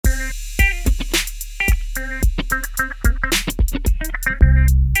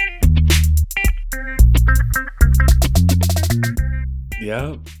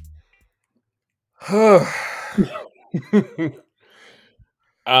Yeah. Hey,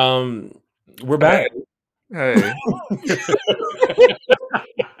 um, we're back. hey,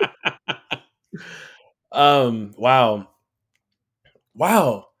 Wow.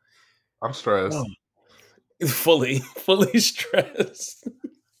 Wow. I'm Wow. stressed. Fully stressed.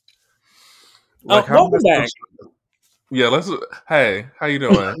 Like, how am I Welcome so back. stressed? Yeah, Hey, how you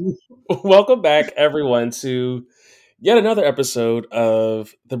doing? Welcome back, everyone, to yet another episode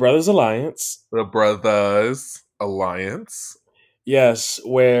of the Brothers Alliance. The Brothers Alliance. Yes,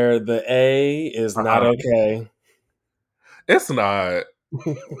 where the A is not Uh-huh. okay. It's not.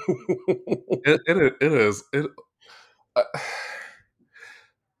 It is. Uh,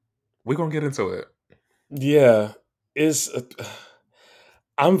 we're gonna get into it. Yeah, is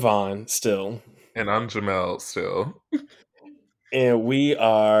I'm Vaughn still, And I'm Jamell still. and we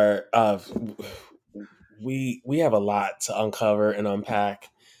are we have a lot to uncover and unpack.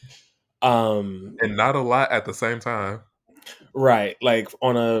 And not a lot at the same time. Right, like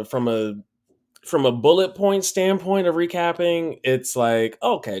on a from a bullet point standpoint of recapping, it's like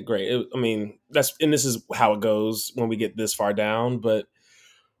okay, great. I mean, that's and this is how it goes when we get this far down, but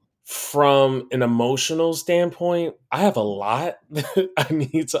from an emotional standpoint, I have a lot that I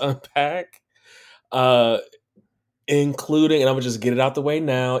need to unpack. Uh including, and I'm gonna just get it out the way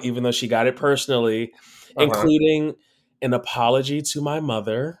now, even though she got it personally, Uh-huh. including an apology to my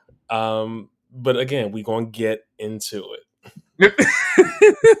mother. But again, we gonna get into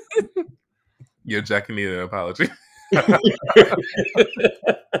Your Jackie needed an apology.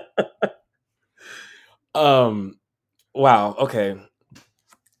 it. um, wow. Okay,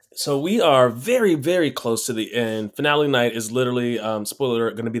 so we are very, very close to the end. Finale night is literally, spoiler,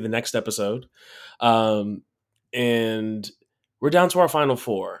 going to be the next episode, um, and we're down to our final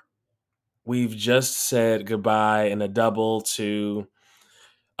four. We've just said goodbye in a double to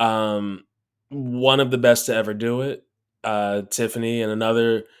Um, one of the best to ever do it, Tiffany, and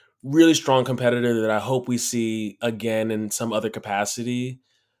another really strong competitor that I hope we see again in some other capacity,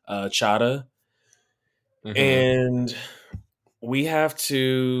 Chada. hmm And we have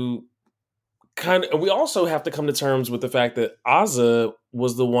to we also have to come to terms with the fact that Azza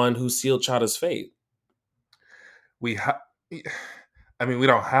was the one who sealed Chada's fate. We have. I mean, we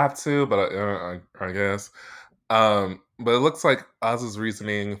don't have to, but I guess. But it looks like Oz's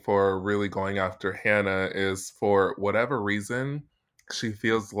reasoning for really going after Hannah is for whatever reason she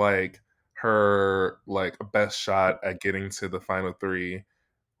feels like her best shot at getting to the final three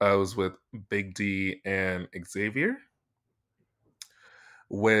was with Big D and Xavier,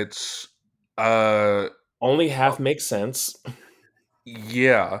 which uh Only half makes sense.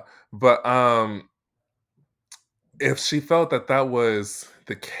 yeah, but if she felt that that was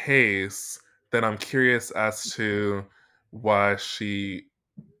the case, then I'm curious as to why she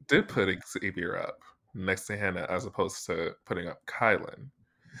did put Xavier up next to Hannah as opposed to putting up Kylan.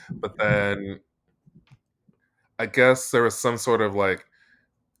 But then I guess there was some sort of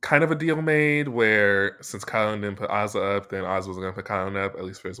kind of a deal made where since Kylan didn't put Ozza up, then Oz was going to put Kylan up at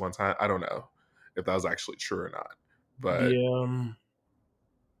least for his one time. I don't know if that was actually true or not, but Yeah.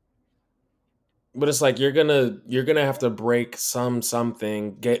 But it's like you're gonna have to break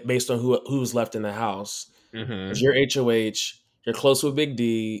something get based on who's left in the house. Because hmm you're HOH, you're close with Big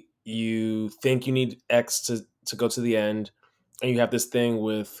D, you think you need X to go to the end, and you have this thing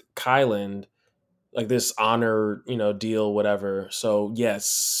with Kylan, like this honor, deal, whatever. So yes,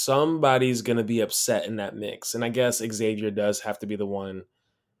 somebody's gonna be upset in that mix. And I guess Xavier does have to be the one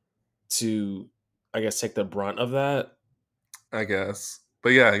to, I guess, take the brunt of that. I guess. But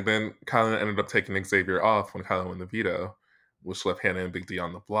yeah, then Kylan ended up taking Xavier off when Kylan won the veto, which left Hannah and Big D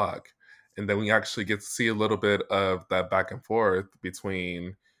on the block. And then we actually get to see a little bit of that back and forth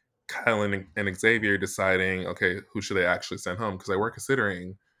between Kylan and Xavier deciding, okay, who should they actually send home? Because they were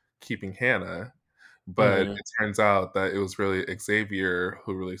considering keeping Hannah, but Hmm. it turns out that it was really Xavier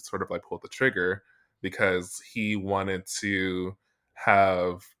who really sort of pulled the trigger because he wanted to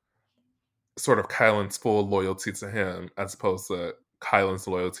have sort of Kylan's full loyalty to him as opposed to Kylan's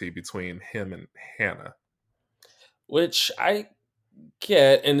loyalty between him and Hannah. Which I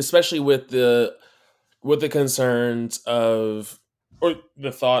get, and especially with the concerns of or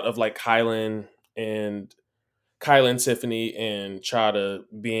the thought of like and Kylan, Tiffany, and Chada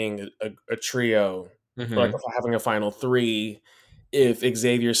being a trio, or like hmm having a final three. If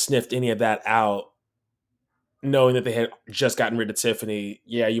Xavier sniffed any of that out, knowing that they had just gotten rid of Tiffany,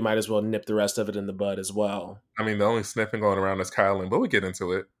 yeah, you might as well nip the rest of it in the bud as well. I mean, the only sniffing going around is Kylan, but we get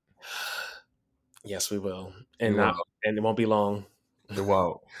into it. Yes, we will, We and will. not, and it won't be long. It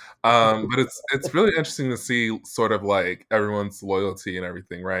won't. But it's really interesting to see sort of like everyone's loyalty and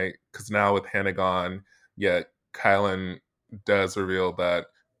everything, right? Because now with Hannah gone, yeah, Kylan does reveal that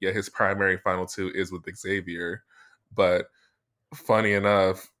yeah, his primary final two is with Xavier, but funny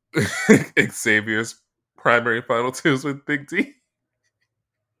enough, Xavier's primary final two is with Big D.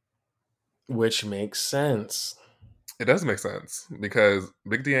 Which makes sense. It does make sense because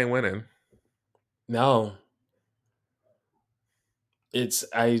Big D ain't winning. No, it's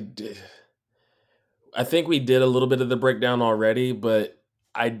I think we did a little bit of the breakdown already, but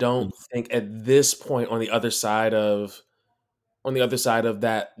I don't think at this point on the other side of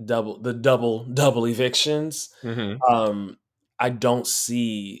that double evictions, Mm-hmm. um, I don't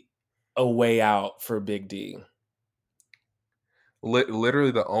see a way out for Big D.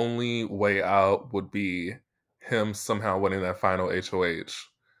 Literally, the only way out would be him somehow winning that final HOH,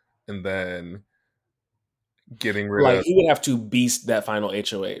 and then getting rid Like of. he would have to beast that final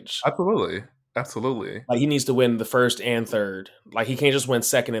HOH. Absolutely, absolutely. Like he needs to win the first and third. Like he can't just win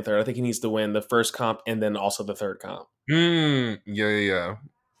second and third. I think he needs to win the first comp and then also the third comp. Yeah, yeah, yeah.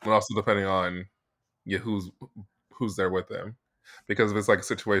 And also depending on yeah who's there with him, because if it's like a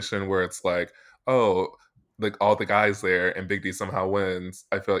situation where it's like oh like all the guys there and Big D somehow wins,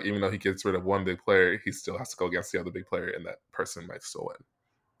 I feel like even though he gets rid of one big player, he still has to go against the other big player, and that person might still win.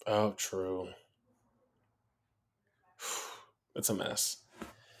 Oh, true. It's a mess.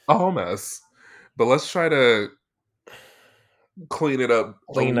 A whole mess. But let's try to clean it up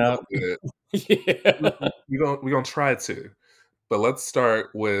a Clean little up. bit. Yeah. We're gonna try to, but let's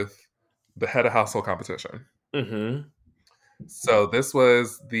start with the head of household competition. Mm-hmm. So this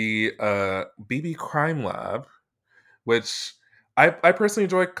was the BB Crime Lab, which I personally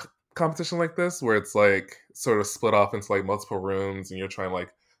enjoy competition like this, where it's like sort of split off into like multiple rooms, and you're trying to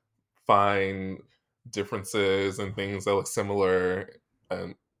like find differences and things that look similar.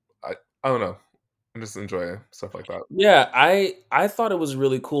 And I don't know, I just enjoy stuff like that. Yeah, I thought it was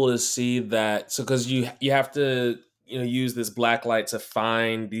really cool to see that. So because you have to use this black light to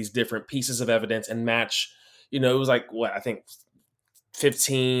find these different pieces of evidence and match. It was like what I think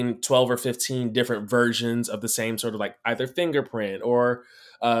 12 or 15 different versions of the same sort of like either fingerprint or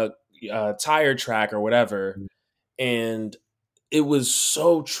uh, tire track or whatever. And it was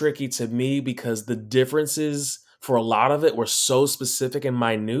so tricky to me because the differences for a lot of it were so specific and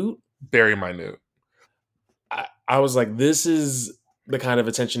minute. Very minute. I was like, this is the kind of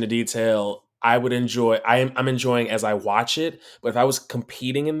attention to detail I would enjoy. I'm enjoying as I watch it, but if I was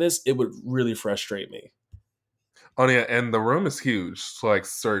competing in this, it would really frustrate me. Oh yeah, and the room is huge to like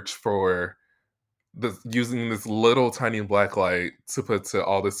search for the using this little tiny black light to put to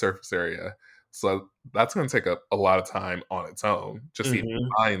all the surface area. So that's going to take up a lot of time on its own, just to even Hmm.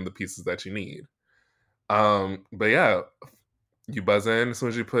 find the pieces that you need. But yeah, you buzz in as soon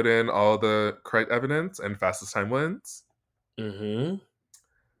as you put in all the correct evidence, and fastest time wins. Hmm.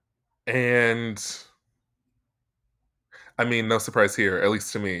 And I mean, no surprise here, at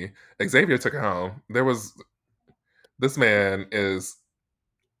least to me. Xavier took it home. This man is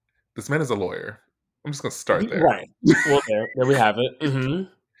this man is a lawyer. I'm just going to start there. Right. Well, there we have it. Hmm.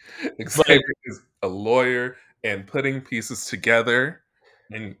 But Xavier is a lawyer, and putting pieces together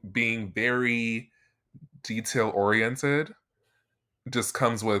and being very detail oriented just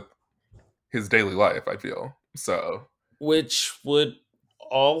comes with his daily life, I feel. So, which would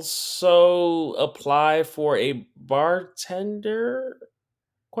also apply for a bartender?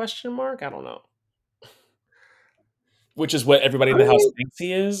 Question mark. I don't know. Which is what everybody in the house I thinks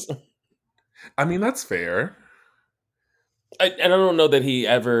he is. I mean, that's fair. I don't know that he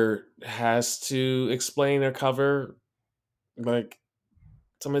ever has to explain or cover like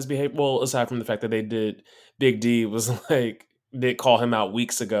some of his behavior. Well, aside from the fact that they did, Big D was like did call him out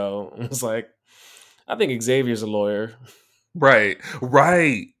weeks ago. It was like, I think Xavier's a lawyer. Right.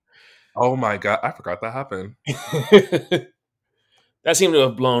 Right. Oh my god, I forgot that happened. That seemed to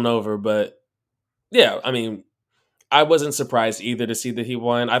have blown over, but yeah, I mean, I wasn't surprised either to see that he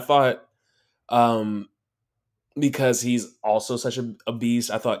won. I thought, um, because he's also such a beast,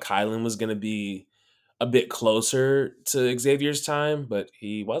 I thought Kylan was going to be a bit closer to Xavier's time, but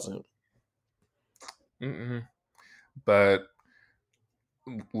he wasn't. Mm-mm. But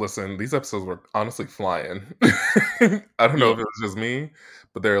listen, these episodes were honestly flying. I don't know Yeah, if it was just me,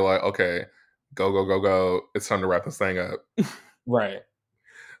 but they're like, okay, go, go, go, go. It's time to wrap this thing up. right.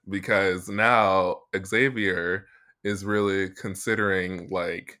 Because now Xavier is really considering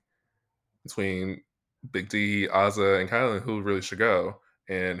like between Big D, Ozza, and Kylan who really should go.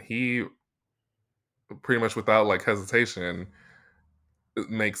 And he pretty much without like hesitation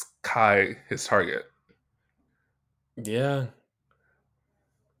makes Kai his target. Yeah.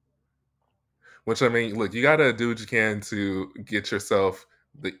 Which I mean, look, you gotta do what you can to get yourself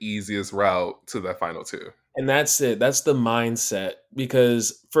the easiest route to that final two. And that's it. That's the mindset.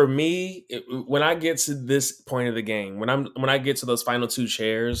 Because for me, when I get to this point of the game, when I get to those final two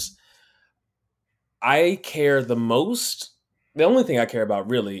chairs, I care the most. The only thing I care about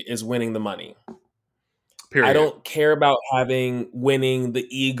really is winning the money. I Period. don't care about having winning the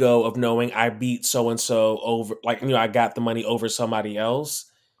ego of knowing I beat so and so over, like, I got the money over somebody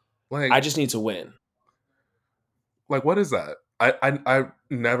else. I Like, just need to win. what is that? I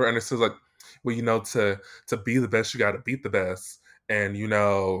never understood. Like, well, to be the best, you got to beat the best, and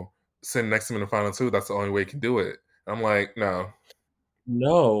sitting next to him in the final two, that's the only way you can do it. I'm like, no.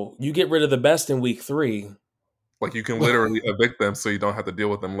 No, you get rid of the best in week 3. Like, you can literally evict them so you don't have to deal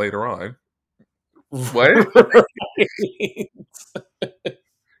with them later on. What? Right.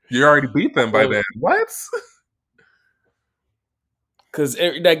 You already beat them by then. What? Because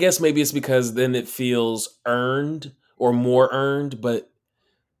I guess maybe it's because then it feels earned or more earned. But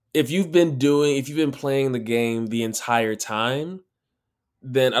if you've been playing the game the entire time,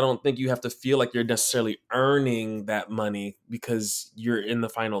 then I don't think you have to feel like you're necessarily earning that money because you're in the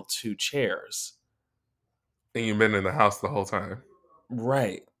final two chairs. And you've been in the house the whole time.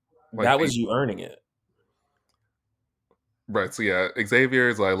 Right. Like, That was you earning it. right. So yeah, Xavier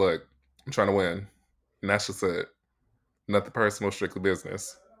is like, look, I'm trying to win. And that's just it. Nothing personal, strictly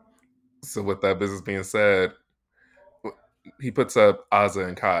business. So with that business being said, he puts up Ozza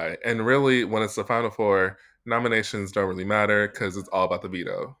and Kai. And really, when it's the final four, nominations don't really matter because it's all about the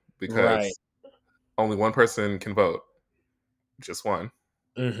veto. Right. Because only one person can vote. Just one.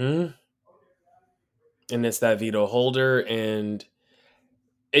 Mm-hmm. And it's that veto holder. And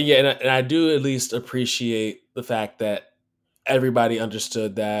yeah, and I do at least appreciate the fact that everybody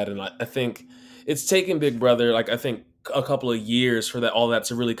understood that. And I think it's taken Big Brother, like, I think a couple of years for that all that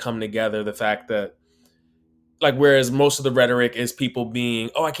to really come together. The fact that, like, whereas most of the rhetoric is people being,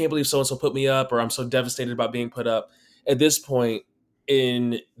 oh, I can't believe so and so put me up, or I'm so devastated about being put up. At this point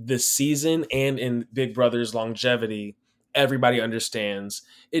in this season and in Big Brother's longevity, everybody understands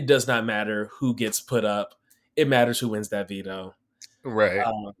it does not matter who gets put up. It matters who wins that veto. Right.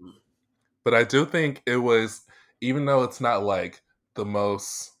 Um, But I do think it was, even though it's not like the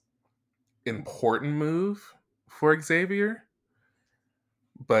most important move for Xavier,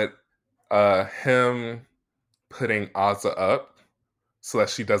 but him putting Ozza up so that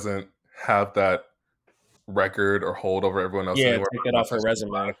she doesn't have that record or hold over everyone else yeah, anymore. take that Not off her touching the resume.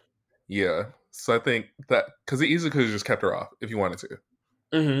 block. Yeah. So I think that because he easily could have just kept her off if he wanted to. It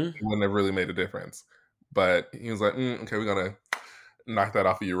Hmm. wouldn't have really made a difference. But he was like, okay, we're gonna knock that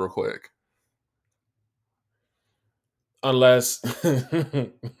off of you real quick. Unless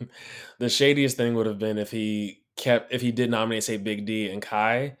the shadiest thing would have been if he did nominate, say, Big D and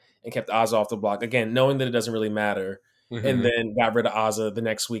Kai and kept Ozza off the block again, knowing that it doesn't really matter, and Hmm. then got rid of Ozza the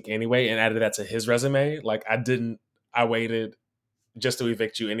next week anyway and added that to his resume. Like, I waited just to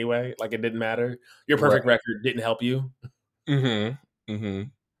evict you anyway. Like, it didn't matter. Your Right. perfect record didn't help you. Hmm. Hmm.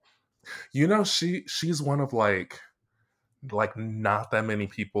 She's one of not that many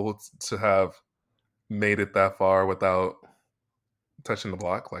people to have made it that far without touching the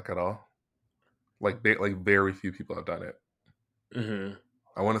block like at all. Like very few people have done it. Hmm.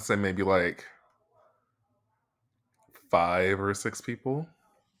 I want to say maybe like 5 or 6 people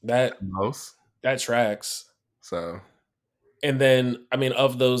at That most. that tracks. So And then, I mean,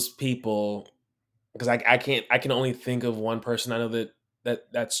 of those people, because I can only think of one person I know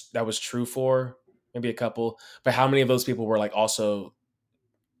that was true for, maybe a couple, but how many of those people were, like, also,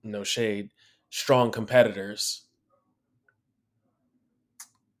 no shade, strong competitors?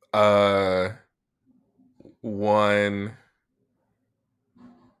 uh one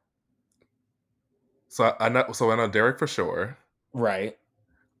I know Derek for sure. Right,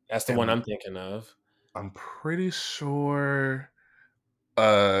 that's the one And I'm thinking of. I'm pretty sure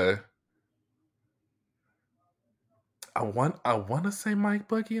uh I want to say Mike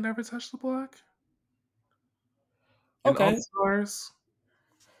Bucky never touched the block in All Okay. Stars.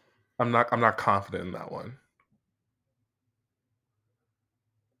 I'm not confident in that one.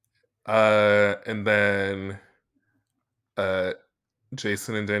 And then uh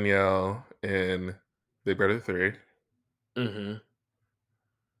Jason and Danielle in Big Brother 3. Mhm.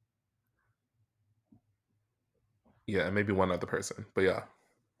 Yeah, and maybe one other person. But yeah.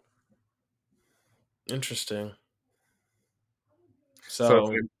 Interesting.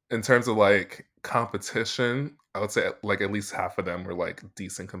 So So, in terms of like competition, I would say like at least half of them were like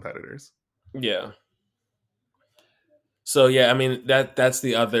decent competitors. yeah. So, yeah, I mean, that's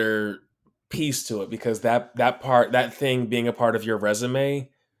the other piece to it, because that thing being a part of your resume,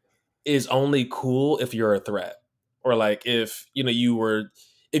 is only cool if you're a threat, or like if you were,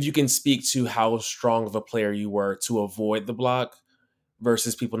 if you can speak to how strong of a player you were to avoid the block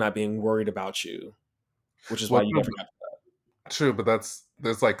versus people not being worried about you, which is why Well, you true, never got. true, but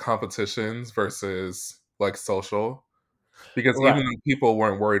there's like competitions versus like social. Because even Right. though people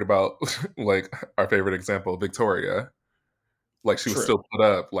weren't worried about like our favorite example, Victoria, like she was True. still put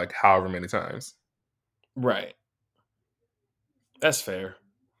up like however many times. Right. That's fair.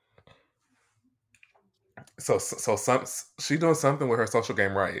 So some she doing something with her social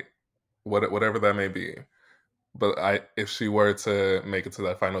game right, whatever that may be. But I if she were to make it to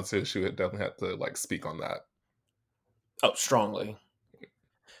that final two, she would definitely have to like speak on that. Oh, strongly.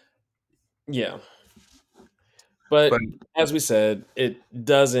 Yeah. But But as we said, it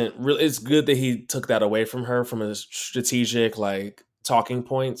doesn't really, it's good that he took that away from her from a strategic like talking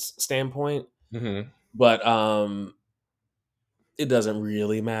points standpoint. mhm, But it doesn't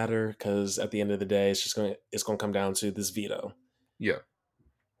really matter because at the end of the day, it's gonna come down to this veto. yeah,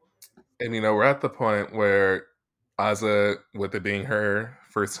 and we're at the point where Aza, with it being her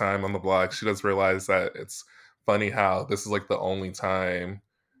first time on the block, she does realize that it's funny how this is like the only time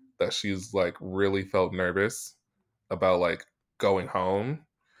that she's like really felt nervous about like going home.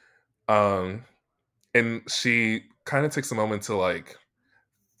 Um, and she kind of takes a moment to like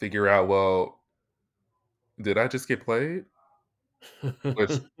figure out, well, did I just get played?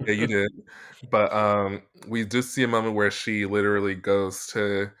 Which yeah, you did. But we do see a moment where she literally goes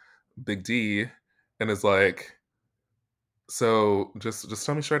to Big D and is like, so just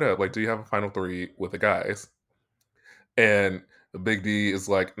tell me straight up, like, do you have a final three with the guys? And Big D is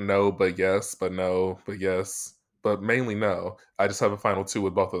like, no, but yes, but no, but yes, but mainly no. I just have a final two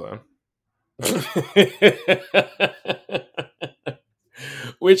with both of them.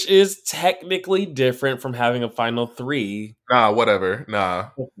 Which is technically different from having a final three. Nah, whatever.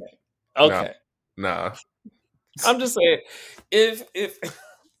 Nah, Okay. nah, Okay. nah. I'm just saying, if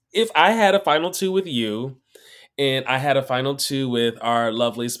if I had a final two with you, and I had a final two with our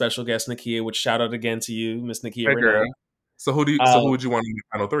lovely special guest Nakia, which shout out again to you, Miss Nakia Hey, girl. Renee. So who Uh, would you want in the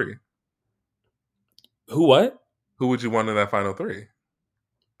final three? who? What? Who would you want in that final three?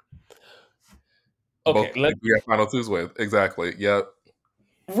 Both Okay, let we have final twos with exactly. Yep.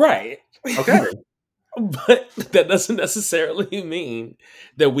 right. Okay. But that doesn't necessarily mean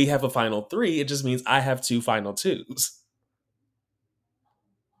that we have a final three. It just means I have two final twos.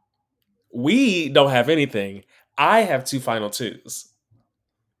 We don't have anything. I have two final twos.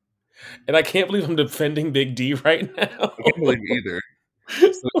 And I can't believe I'm defending Big D right now. I can't believe it either.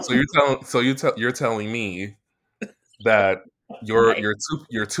 You're telling me that Right.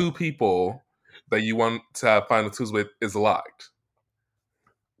 your two people that you want to have final twos with is locked.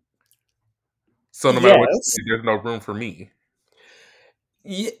 So no matter what you Yes. say, there's no room for me.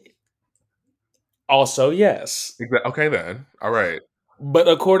 Ye- Also, yes. Okay then. All right. But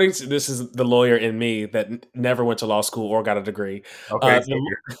according to, this is the lawyer in me that never went to law school or got a degree. Okay. Uh, So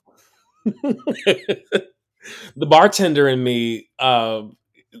the, the bartender in me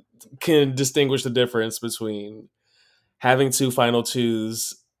can distinguish the difference between having two final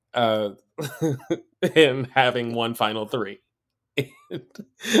twos uh, and having one final three.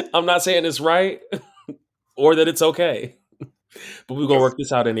 I'm not saying it's right or that it's okay, but we're gonna yes. work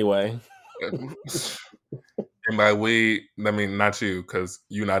this out anyway. And by we, I mean not you, because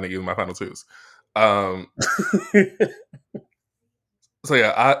you're not even my final twos. Um. So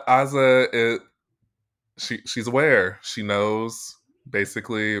yeah, Aza, she's aware. She knows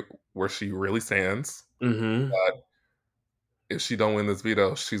basically where she really stands. hmm If she don't win this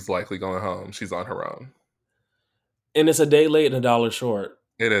veto, she's likely going home. She's on her own. And it's a day late and a dollar short.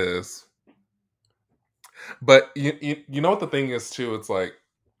 It is. But you know what the thing is too? It's like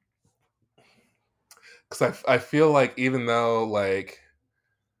because I feel like even though like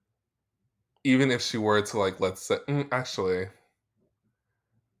even if she were to like let's say actually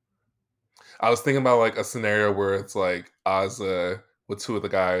I was thinking about like a scenario where it's like Ozza with two of the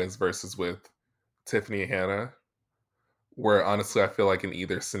guys versus with Tiffany and Hannah, where honestly I feel like in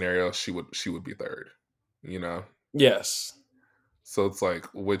either scenario she would be third, you know. Yes. So it's like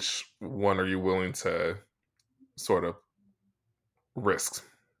which one are you willing to sort of risk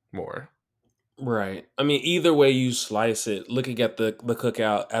more? Right. I mean, either way you slice it, looking at the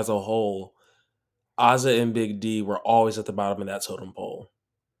cookout as a whole, Ozza and Big D were always at the bottom of that totem pole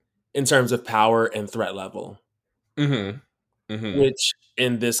in terms of power and threat level, Mm-hmm. Mm-hmm. which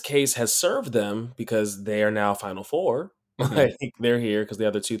in this case has served them because they are now Final Four. Mm-hmm. Like they're here because the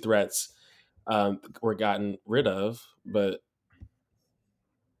other two threats were gotten rid of. But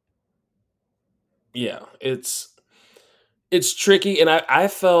yeah, it's tricky, and I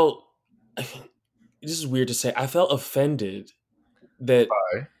felt this is weird to say. I felt offended that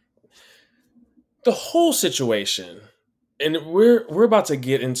Bye. the whole situation, and we're about to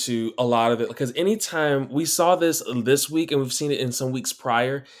get into a lot of it because anytime we saw this week and we've seen it in some weeks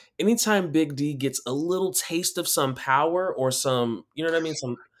prior, anytime Big D gets a little taste of some power or some, you know what I mean,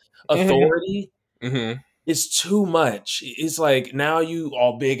 some Hmm. authority, Hmm. it's too much. It's like now you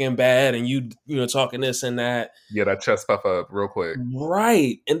all big and bad and you know talking this and that. Yeah, that chest puff up real quick.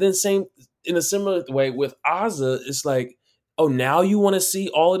 Right. And then same in a similar way with Ozza, it's like, oh, now you want to see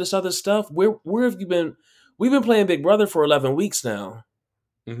all of this other stuff? Where have you been? We've been playing Big Brother for 11 weeks now.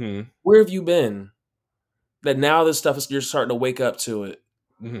 Hmm. Where have you been? That now this stuff is you're starting to wake up to it.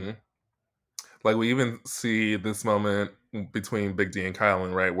 Hmm. Like we even see this moment between Big D and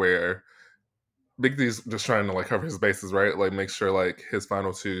Kylan, right, where Big D's just trying to like cover his bases, right, like make sure like his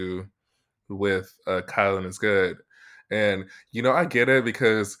final two with Kylan is good. And I get it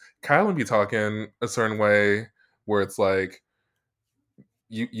because Kylan be talking a certain way where it's like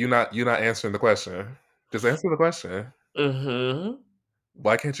you not answering the question. Just answer the question. Hmm.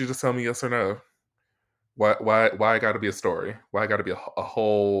 Why can't you just tell me yes or no? Why I got to be a story? Why I got to be a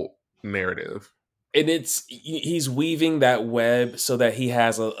whole narrative? And he's weaving that web so that he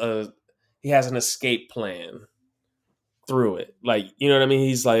has a he has an escape plan through it. Like, you know what I mean?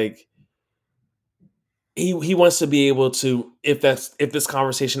 He's like he wants to be able to if this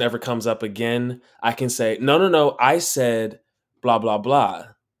conversation ever comes up again, I can say, no, I said blah blah blah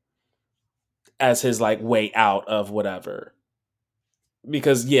as his like way out of whatever.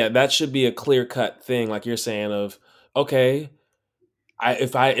 Because yeah, that should be a clear cut thing, like you're saying, of okay,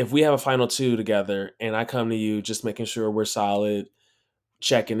 if we have a final two together and I come to you just making sure we're solid,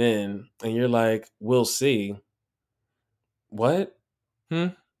 checking in, and you're like, we'll see. What? Hmm?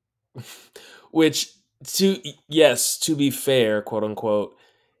 Which to yes, to be fair, quote unquote,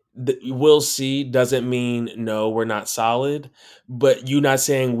 we'll see doesn't mean no, we're not solid. But you not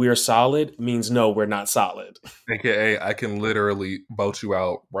saying we're solid means no, we're not solid. AKA, I can literally vote you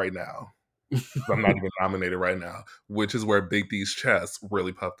out right now. I'm not even nominated right now, which is where Big D's chest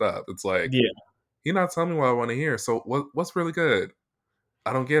really puffed up. It's like Yeah. you're not telling me what I want to hear. So what's really good?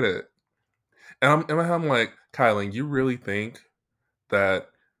 I don't get it. And I'm like, Kylan, you really think that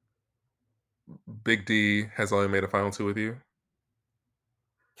Big D has only made a final two with you?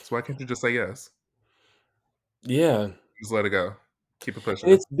 So why can't you just say yes? Yeah. Just let it go. Keep it And pushing.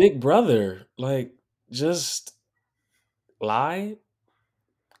 it's Big Brother. Like, just lie?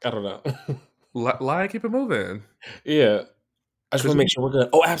 I don't know. Lie, keep it moving. Yeah. I just Cause want to make sure we're good.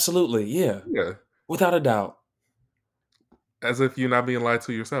 Oh, absolutely. Yeah. yeah, Without a doubt. as if you're not being lied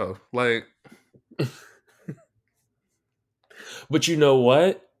to yourself. Like, But you know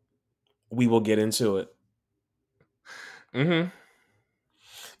what? We will get into it. hmm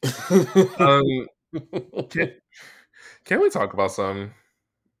um, can can we talk about something?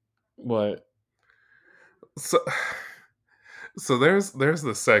 What? So, so there's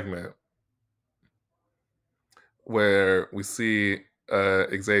the segment where we see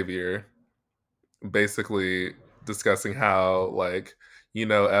Xavier basically discussing how like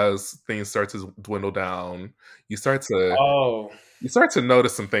as things start to dwindle down, you start to Oh, you start to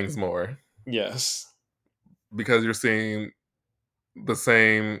notice some things more yes. because you're seeing the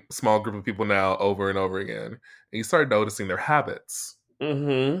same small group of people now over and over again, and you start noticing their habits.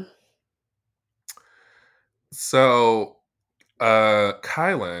 Mm-hmm. So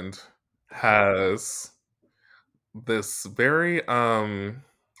Kyland has this very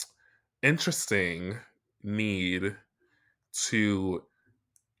interesting need to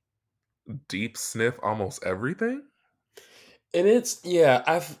deep sniff almost everything. And it's yeah,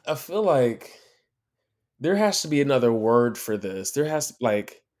 I feel like there has to be another word for this. There has to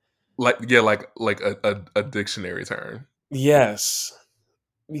like Like yeah, like a dictionary term. yes.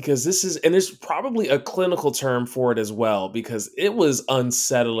 Because this is and there's probably a clinical term for it as well because it was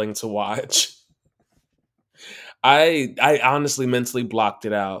unsettling to watch. I honestly mentally blocked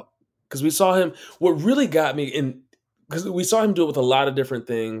it out because we saw him. What really got me in because we saw him do it with a lot of different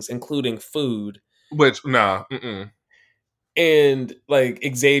things, including food. Which nah, mm-mm. And like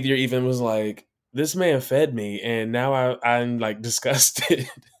Xavier even was like, "This man fed me, and now I'm like disgusted."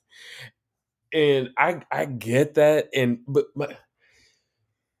 And I get that, and but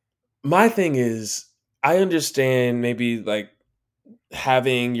my thing is, I understand maybe like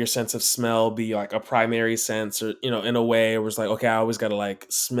having your sense of smell be like a primary sense or in a way where it's like okay I always gotta like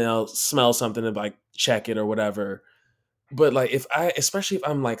smell something and like check it or whatever but like if I especially if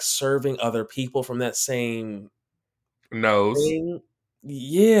I'm like serving other people from that same Nose. thing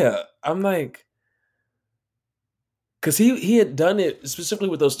yeah I'm like because he had done it specifically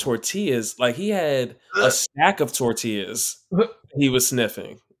with those tortillas. Like he had a stack of tortillas he was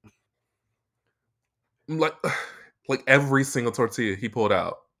sniffing. like like every single tortilla he pulled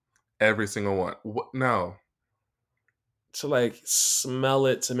out, every single one. What? No, To like smell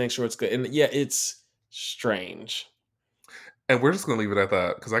it to make sure it's good. And yeah, it's strange. and we're just gonna leave it at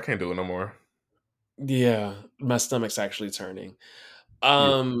that because I can't do it no more. Yeah, my stomach's actually turning.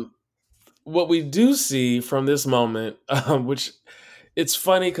 Yeah, Um, what we do see from this moment, which it's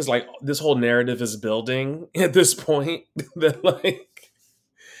funny because like this whole narrative is building at this point that like,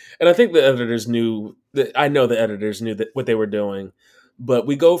 and I think the editors knew that. I know the editors knew that what they were doing, but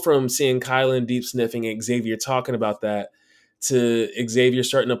we go from seeing Kylan deep sniffing Xavier talking about that to Xavier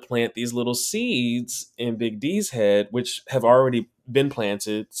starting to plant these little seeds in Big D's head, which have already been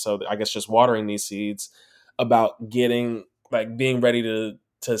planted. So I guess just watering these seeds about getting like being ready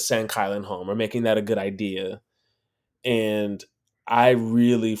to send Kylan home or making that a good idea. And I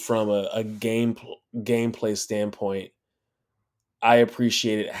really, from a gameplay standpoint, I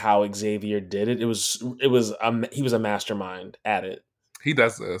appreciated how Xavier did it. He was a mastermind at it. he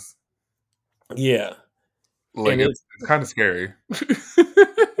does this. Yeah, Like and it's it's kind of scary.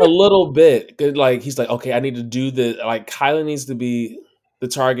 a little bit good. Like he's like, okay, I need to do the like Kylan needs to be the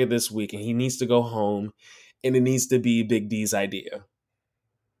target this week, and he needs to go home, and it needs to be Big D's idea.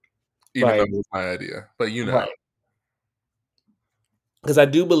 Even though Like it was my idea, but right, because I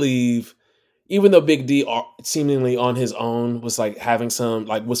do believe even though Big D seemingly on his own was like having some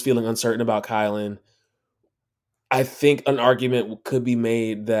like was feeling uncertain about Kylan, I think an argument could be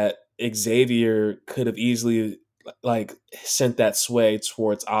made that Xavier could have easily like sent that sway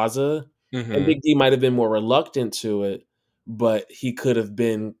towards Ozza, and hmm Big D might have been more reluctant to it, but he could have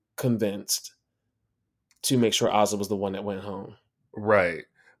been convinced to make sure Ozza was the one that went home. right.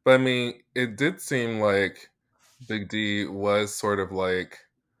 But I mean, it did seem like Big D was sort of like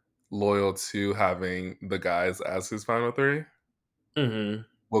loyal to having the guys as his final three. Hmm.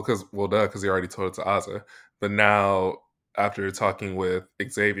 Because he already told it to Ozza. But now, after talking with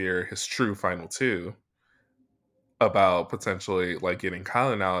Xavier, his true final two, about potentially like getting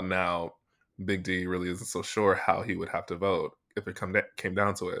Colin out, now Big D really isn't so sure how he would have to vote if it came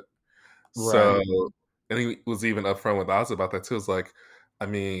down to it. So, Right. and he was even upfront with Ozza about that too. It's like, I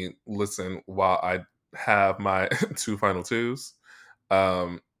mean, listen, while I have my two final twos,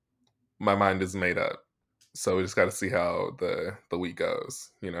 um, my mind is made up. So we just got to see how the week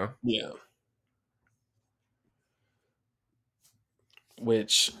goes, you know? Yeah.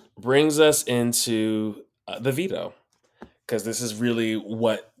 Which brings us into the veto, because this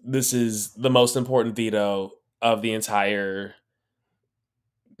is the most important veto of the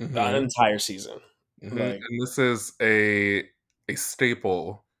hmm entire season. Like, And this is a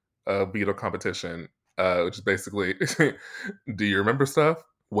staple veto competition, which is basically, do you remember stuff?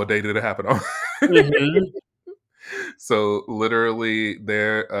 What day did it happen on? mhm, So literally,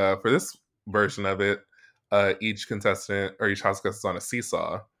 there for this version of it, each contestant or each house guest is on a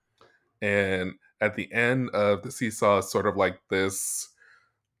seesaw, and at the end of the seesaw is sort of like this,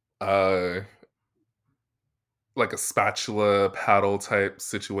 uh, like a spatula paddle type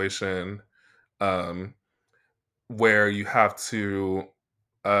situation, um, where you have to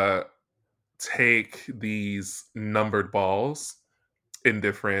uh, take these numbered balls in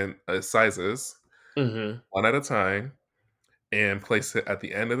different sizes, mhm, one at a time, and place it at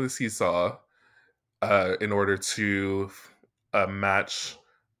the end of the seesaw in order to match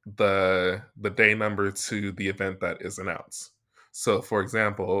the day number to the event that is announced. So, for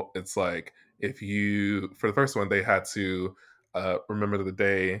example, it's like if you for the first one they had to remember the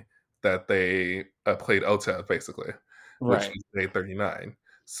day that they played OTEV, basically, which right, is day 39.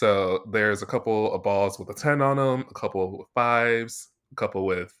 So there's a couple of balls with a 10 on them, a couple with fives, a couple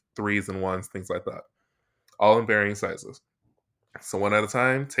with threes and ones, things like that, all in varying sizes. So one at a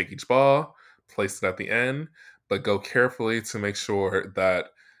time, take each ball, place it at the end, but go carefully to make sure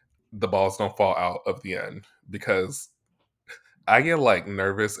that the balls don't fall out of the end, because I get like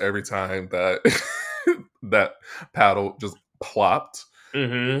nervous every time that that paddle just plopped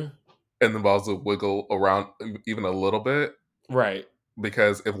mhm, and the balls will wiggle around even a little bit, right.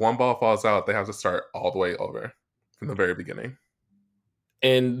 because if one ball falls out, they have to start all the way over from the very beginning.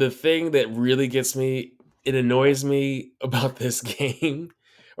 And the thing that really gets me, it annoys me about this game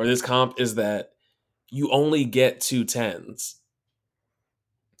or this comp is that you only get two tens.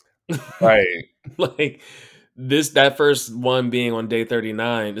 Right. Like that first one being on day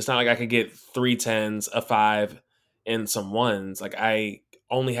 39, it's not like I could get three tens, a five, and some ones. Like I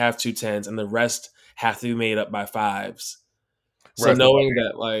only have two tens, and the rest have to be made up by fives. So Right. So knowing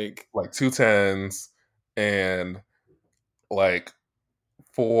that, like, like two tens and like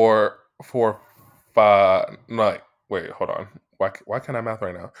four, five. No, like, wait, hold on. Why can't I math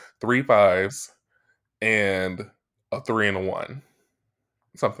right now? Three fives and a three and a one,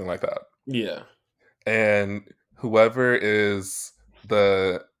 something like that. Yeah. And whoever is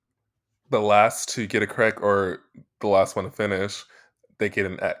the the last to get it correct or the last one to finish, they get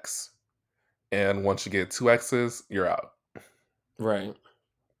an X. And once you get two X's, you're out. Right.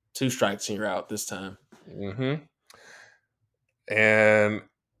 Two strikes and you're out this time. Hmm. And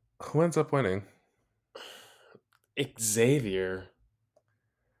who ends up winning? Xavier,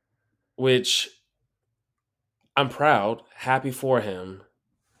 which I'm proud, happy for him.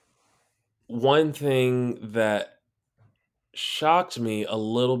 One thing that shocked me a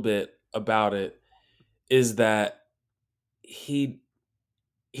little bit about it is that he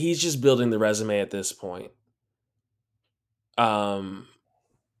he's just building the resume at this point. Um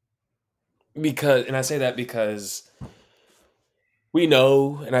because and I say that because we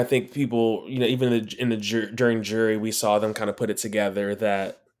know, and I think people, even during jury, we saw them kind of put it together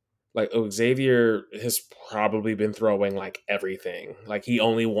that like, oh, Xavier has probably been throwing like everything. Like he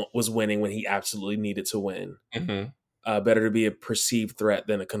only was winning when he absolutely needed to win. Hmm. Better to be a perceived threat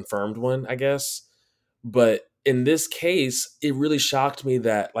than a confirmed one, I guess. But in this case, it really shocked me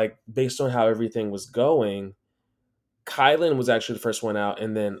that, like, based on how everything was going, Kylan was actually the first one out,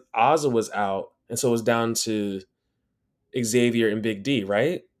 and then Ozza was out, and so it was down to Xavier and Big D,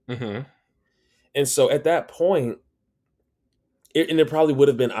 right? Hmm. And so at that point, and it probably would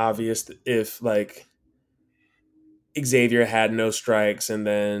have been obvious if like Xavier had no strikes and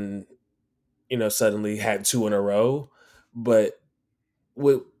then suddenly had two in a row, but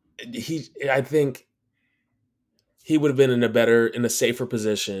what I think he would have been in a safer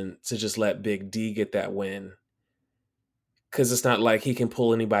position to just let Big D get that win because it's not like he can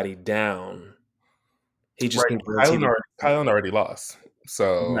pull anybody down. He just Right. can guarantee the Kylan already lost.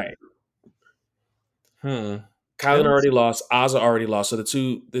 So, right. hmm. Kylan already lost. Ozza already lost. So the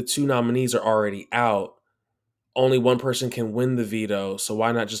two nominees are already out. Only one person can win the veto. So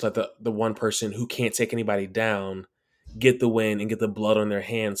why not just let the one person who can't take anybody down get the win and get the blood on their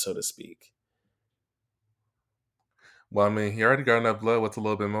hands, so to speak? Well, I mean, he already got enough blood. What's a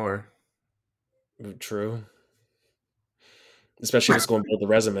little bit more? True. Especially if it's going to build the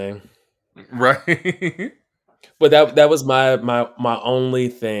resume. Right. But that was my only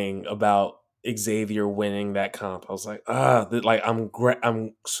thing about Xavier winning that comp. I was like, like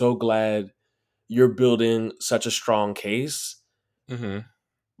I'm so glad you're building such a strong case, Hmm.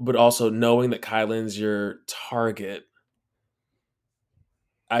 but also knowing that Kylan's your target,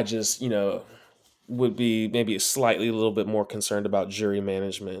 I just would be maybe slightly a little bit more concerned about jury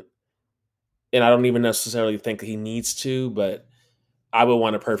management. And I don't even necessarily think he needs to, but I would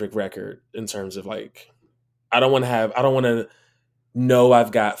want a perfect record in terms of like I don't want to know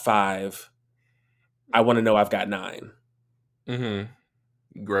I've got five. I want to know I've got nine. Hmm.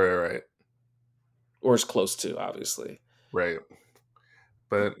 Right. Or as close to, obviously. Right.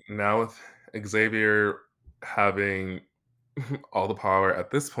 But now with Xavier having all the power at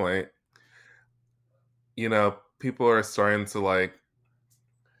this point, people are starting to like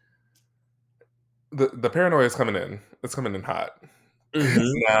the paranoia is coming in. It's coming in hot. 'Cause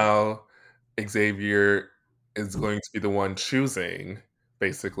Hmm. now Xavier is going to be the one choosing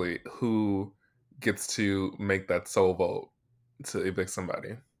basically who gets to make that soul vote to evict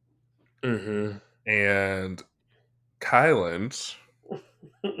somebody. Hmm. And Kylan,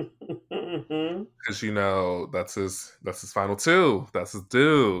 Hmm. because that's his final two. That's his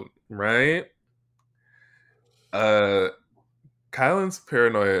dude, right? Uh Kylan's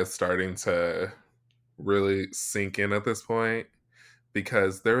paranoia is starting to really sink in at this point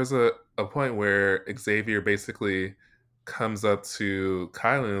because there was a point where Xavier basically comes up to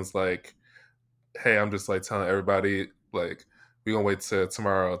Kylan and is like, hey, I'm just like telling everybody, like, we gonna wait till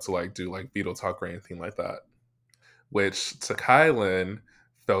tomorrow to like do like veto talk or anything like that. Which to Kylan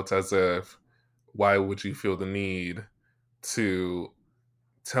felt as if, why would you feel the need to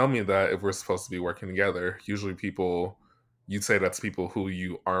tell me that if we're supposed to be working together? Usually people, you'd say that's people who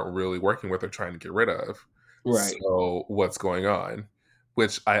you aren't really working with or trying to get rid of. Right. So what's going on?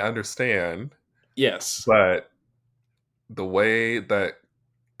 Which I understand, Yes. but the way that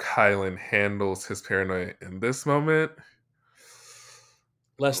Kylan handles his paranoia in this moment,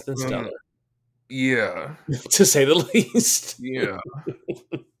 Less than mm, stellar, yeah, to say the least. yeah.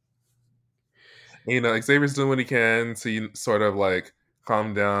 Xavier's doing what he can to sort of like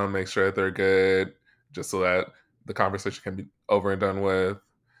calm down, make sure that they're good, just so that the conversation can be over and done with.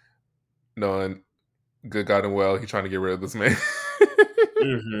 Knowing good God and well, he's trying to get rid of this man.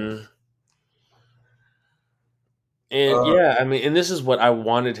 Hmm. And Uh, yeah, I mean, and this is what I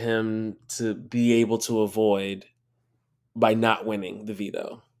wanted him to be able to avoid by not winning the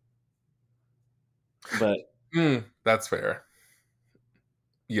veto. But that's fair.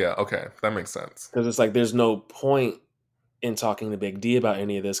 Yeah, okay, that makes sense. because it's like there's no point in talking to Big D about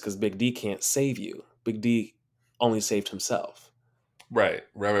any of this because Big D can't save you. Big D only saved himself. Right,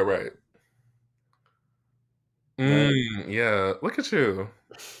 right, right, right. But Yeah, look at you.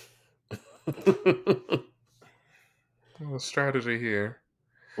 A strategy here.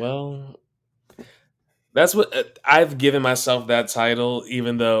 well, that's what I've given myself that title,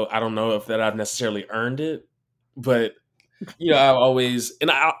 even though I don't know if that I've necessarily earned it. But I've always,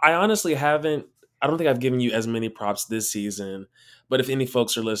 and I honestly haven't. I don't think I've given you as many props this season. But if any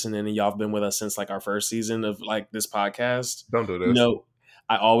folks are listening and y'all have been with us since like our first season of like this podcast, Don't do you this. know,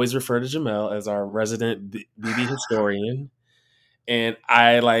 I always refer to Jamel as our resident BB historian, and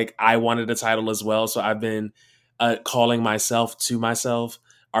I wanted a title as well, so I've been calling myself to myself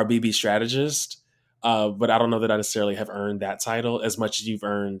our BB strategist. But I don't know that I necessarily have earned that title as much as you've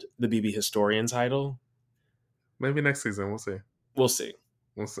earned the BB historian title. Maybe next season, we'll see. We'll see.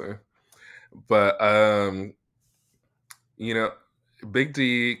 We'll see. But you know, Big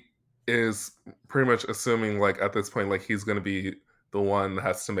D is pretty much assuming like at this point, like he's gonna be the one that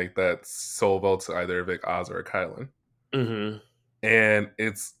has to make that soul vote to either Vic Oz or Kylan. Hmm. And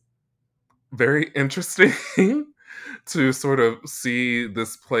it's very interesting to sort of see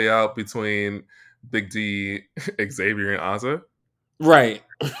this play out between Big D, Xavier, and Ozza. Right.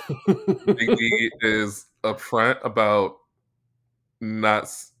 Big D is upfront about not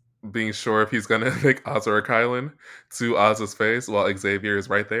being sure if he's gonna pick Ozza or Kylan to Ozza's face, while Xavier is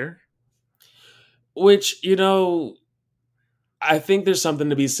right there. Which, I think there's something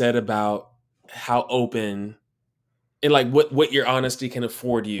to be said about how open and like what your honesty can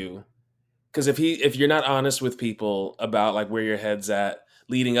afford you. Because if you're not honest with people about like where your head's at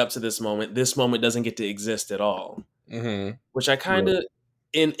leading up to this moment doesn't get to exist at all. Mm-hmm. Which I kind of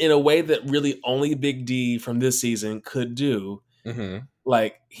in a way that really only Big D from this season could do, Mm-hmm.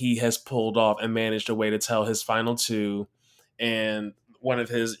 like he has pulled off and managed a way to tell his final two and one of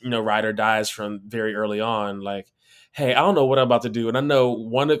his ride or dies from very early on, like, hey, I don't know what I'm about to do, and I know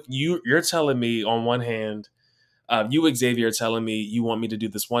one of you're telling me on one hand, you Xavier are telling me you want me to do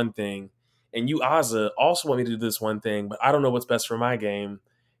this one thing, and you Ozza also want me to do this one thing, but I don't know what's best for my game,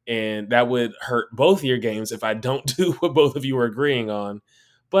 and that would hurt both of your games if I don't do what both of you are agreeing on.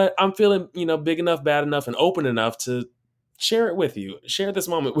 But I'm feeling big enough, bad enough, and open enough to share it with you, share this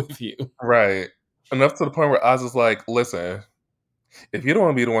moment with you. Right. Enough to the point where Ozza's like, listen, if you don't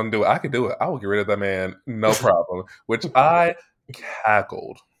want to be the one to do it, I can do it. I will get rid of that man, no problem. Which I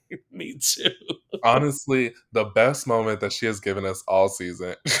cackled. Me too. Honestly, the best moment that she has given us all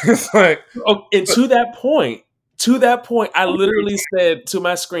season. It's like, Oh, and to that point, I literally said to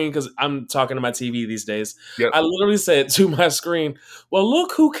my screen, because I'm talking to my TV these days. yep, I literally said to my screen, "Well,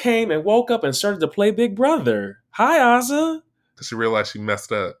 look who came and woke up and started to play Big Brother. Hi, Ozza." because she realized she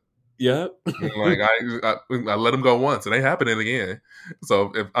messed up. Yep. And like I let him go once, it ain't happening again.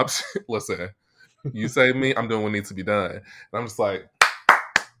 So if I'm listen, you save me, I'm doing what needs to be done. And I'm just like,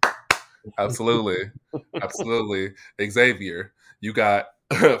 absolutely, absolutely, Xavier, you got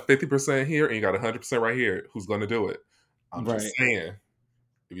 50% here, and you got 100% right here. Who's going to do it? I'm just Right. saying.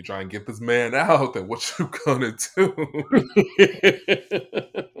 If you try and get this man out, then what you gonna do?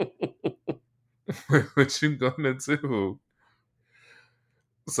 What you gonna do?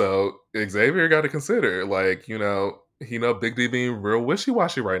 So Xavier got to consider, like, Big D being real wishy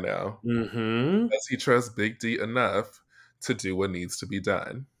washy right now. Hmm. Does he trust Big D enough to do what needs to be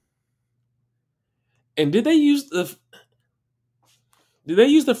done? And did they use the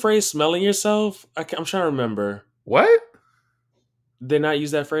phrase "smelling yourself"? I'm trying to remember. What? Did they not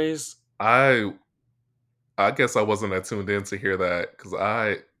use that phrase? I I guess I wasn't that tuned in to hear that because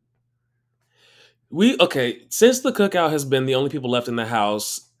I Since the cookout has been the only people left in the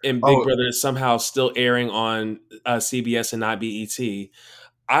house, and Big oh Brother is somehow still airing on CBS and not BET.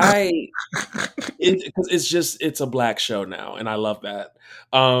 I because it's a black show now, and I love that.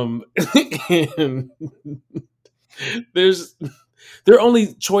 And there's there are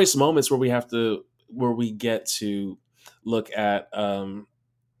only choice moments where we get to look at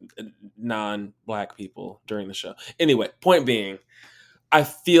non-black people during the show. Anyway, point being, I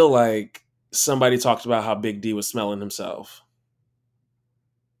feel like somebody talked about how Big D was smelling himself.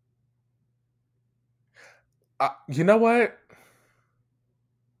 you know what?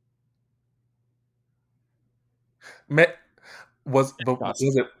 Ma- Thoughts?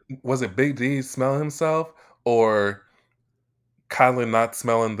 was it Big D smelling himself or Kylan not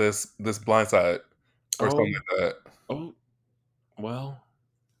smelling this blind side or something Oh, like that? Oh, well,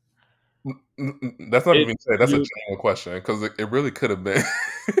 That's not it even say. That's a you genuine question because it really could have been.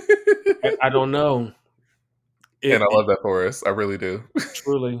 I don't know. And I It love that for us. I really do.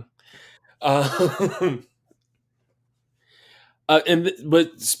 truly. Um,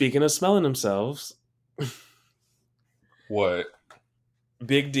 but speaking of smelling themselves, What?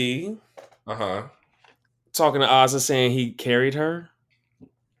 Big D Uh huh. talking to Ozza saying he carried her.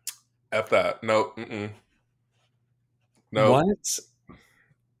 F that. Nope. Mm-mm. Nope. What?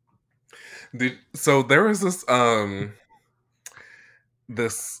 So there was this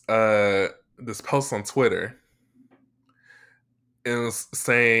this post on Twitter. It was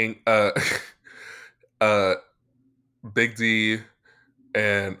saying uh Big D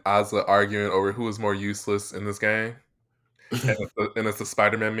and Ozzy arguing over who was more useless in this game. And it's a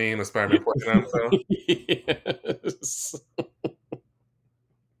Spider-Man meme, a Spider-Man pointing at himself. Yes.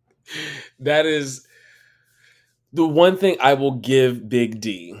 That is the one thing I will give Big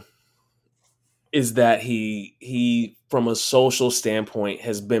D is that he from a social standpoint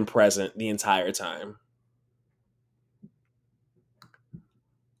has been present the entire time.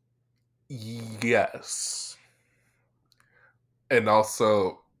 Yes. And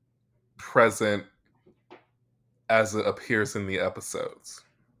also present as it appears in the episodes.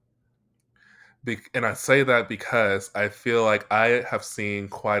 And I say that because I feel like I have seen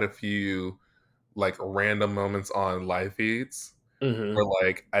quite a few like random moments on live feeds Hmm. where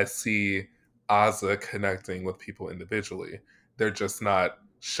like I see Ozza connecting with people individually. They're just not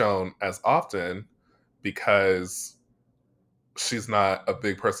shown as often because she's not a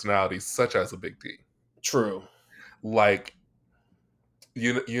big personality such as a Big D. True. Like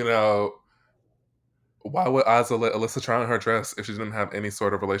you know, why would Ozza let Alyssa try on her dress if she didn't have any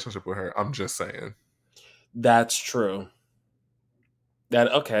sort of relationship with her? I'm just saying. That's true. That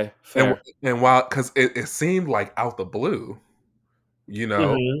okay, And fair. and while because it seemed like out the blue, you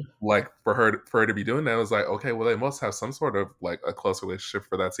know, Hmm. like for her to be doing that, it was like, okay, well they must have some sort of like a close relationship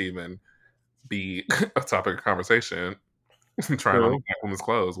for that to even be a topic of conversation. Trying on a True. black woman's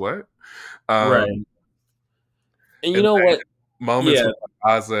clothes, what? Right. Um, And you and know what? moments Yeah. with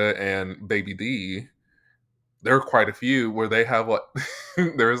Ozza and Baby D, there are quite a few where they have like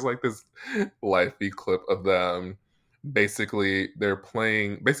there's like this live feed clip of them they're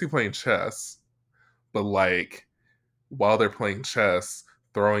playing chess, but like while they're playing chess,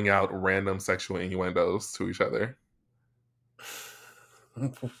 throwing out random sexual innuendos to each other.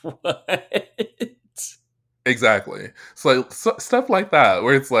 What? Exactly. So stuff like that,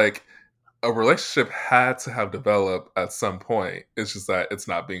 where it's like a relationship had to have developed at some point. It's just that it's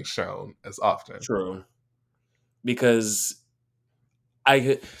not being shown as often. True. Because I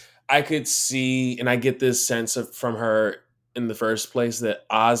could I could see and I get this sense of from her in the first place that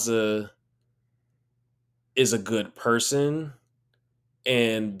Ozza is a good person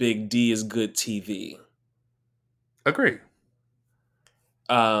and Big D is good TV. Agree.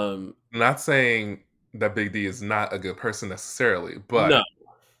 Um, Not saying that Big D is not a good person necessarily, no, but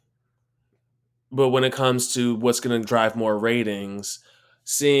but when it comes to what's going to drive more ratings,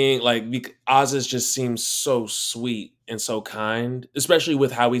 seeing like Ozzy just seems so sweet and so kind, especially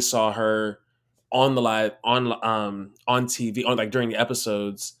with how we saw her on the live on TV on like during the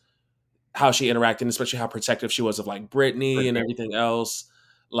episodes, how she interacted, and especially how protective she was of like Britney and Brittany. everything else.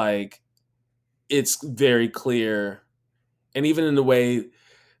 Like it's very clear, and even in the way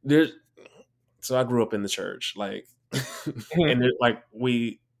there's. So I grew up in the church, like, and like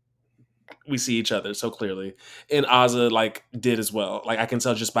we see each other so clearly, and Ozzy like did as well. Like I can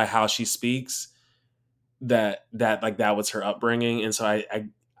tell just by how she speaks that like that was her upbringing, and so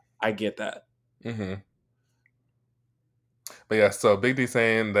I get that. Hmm. But yeah, so Big D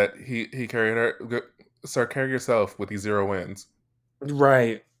saying that he carried her. Sir, carry yourself with these 0 wins.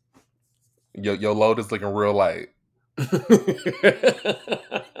 Right. Your load is looking real light.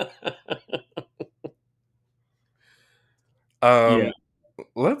 Yeah. Um,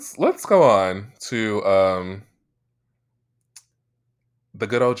 let's go on to the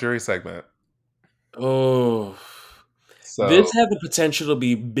good old jury segment. Oh, this So, had the potential to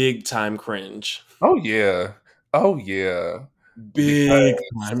be big time cringe. oh yeah, oh yeah, Big because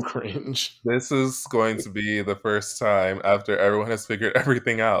time cringe. this is going to be the first time after everyone has figured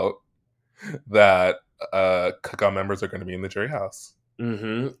everything out that cookout members are going to be in the jury house.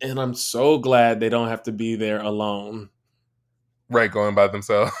 And I'm so glad they don't have to be there alone. Right, going by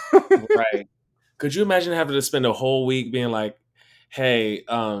themselves. Right. Could you imagine having to spend a whole week being like, "Hey,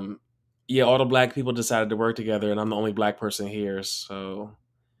 yeah, all the black people decided to work together, and I'm the only black person here. So,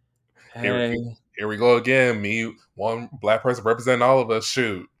 here, hey." here we go again. Me, one black person representing all of us.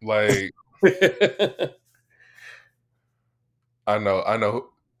 Shoot, like I know.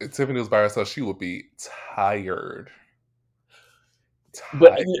 If Tiffany was by herself, she would be tired. But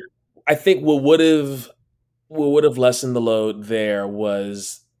Tired. I think what would have lessened the load there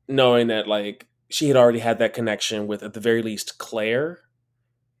was knowing that like she had already had that connection with at the very least Claire,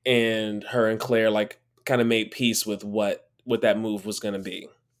 and her and Claire like kind of made peace with what that move was going to be.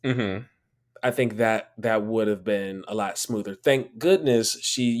 Hmm. I think that would have been a lot smoother. Thank goodness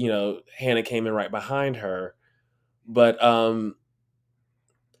she, Hannah came in right behind her. But I'm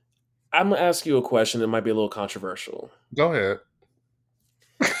gonna ask you a question that might be a little controversial. Go ahead.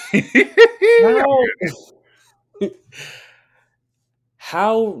 How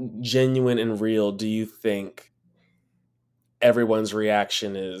how genuine and real do you think everyone's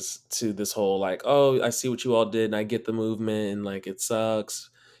reaction is to this whole like, oh, I see what you all did and I get the movement and like it sucks,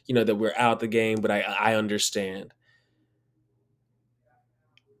 that we're out the game, but I understand.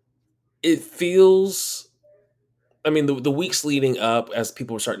 It feels I mean the weeks leading up as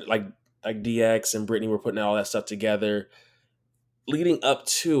people were starting like DX and Brittany were putting all that stuff together, leading up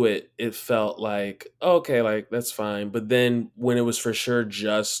to it, it felt like, okay, like that's fine. But then when it was for sure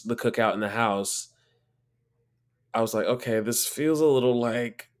just the cookout in the house, I was like, okay, this feels a little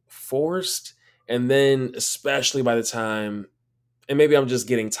like forced. And then, especially by the time, and maybe I'm just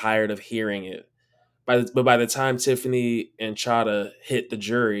getting tired of hearing it, but by the time Tiffany and Chada hit the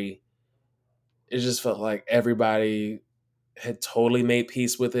jury, it just felt like everybody had totally made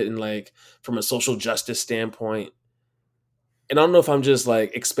peace with it. And like from a social justice standpoint, and I don't know if I'm just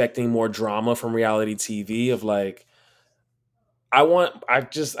like expecting more drama from reality TV of like,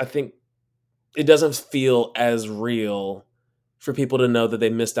 I think it doesn't feel as real for people to know that they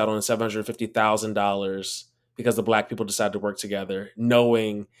missed out on $750,000 because the black people decided to work together,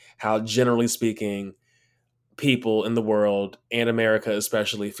 knowing how generally speaking people in the world and America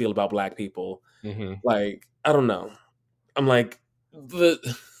especially feel about black people. Hmm. Like, I don't know. I'm like the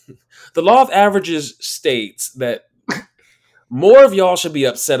the law of averages states that more of y'all should be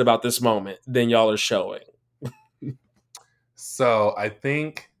upset about this moment than y'all are showing. So I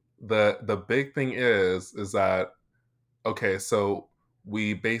think the big thing is that okay, so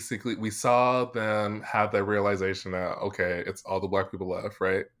we saw them have that realization that okay, it's all the black people left,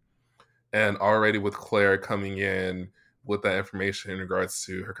 right? And already with Claire coming in with that information in regards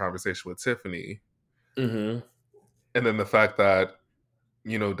to her conversation with Tiffany, Hmm. and then the fact that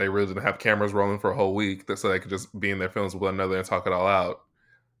they really didn't have cameras rolling for a whole week, so they could just be in their films with one another and talk it all out.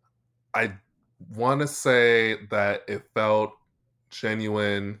 I want to say that it felt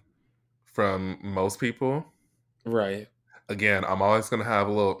genuine from most people. Right. Again, I'm always going to have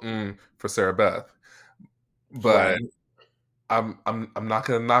a little for Sarah Beth, but Right. I'm not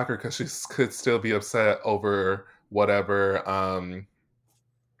going to knock her because she could still be upset over whatever.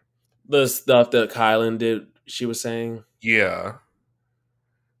 The stuff that Kylan did, she was saying. Yeah.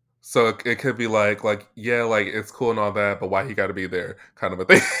 So it could be like yeah, like it's cool and all that, but why he got to be there, kind of a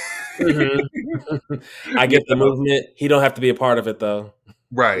thing. Hmm. I you get the movement. He don't have to be a part of it though.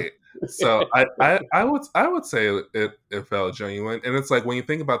 Right. So I would say it felt genuine, and it's like when you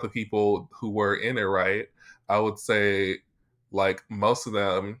think about the people who were in it, right? I would say like most of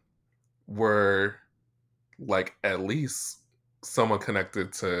them were like at least someone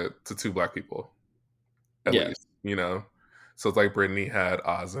connected to two black people, at Yes. least, you know. So it's like Brittany had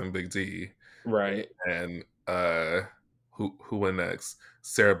Oz and Big D, Right. and who went next?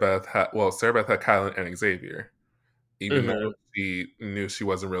 Sarah Beth had Kylan and Xavier, even though Hmm. she knew she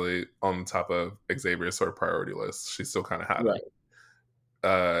wasn't really on top of Xavier's sort of priority list, she still kind of had him. Right.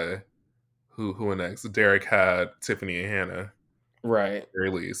 Uh, who went next? Derek had Tiffany and Hannah, at Right. the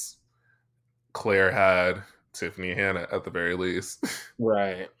very least. Claire had Tiffany and Hannah at the very least.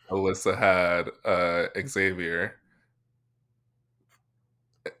 Right. Alyssa had Xavier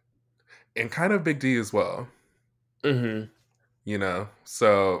and kind of Big D as well. Hmm.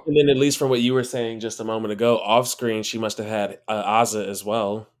 So And then at least from what you were saying just a moment ago, off screen, she must have had Azza as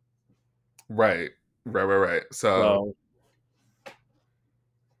well. right, right. So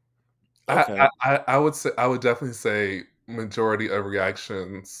So okay. I would say I would definitely say majority of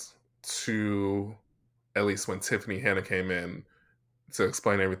reactions to at least when Tiffany Hannah came in to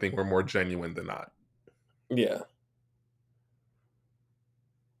explain everything were more genuine than not. Yeah.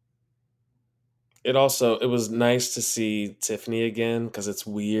 It was nice to see Tiffany again because it's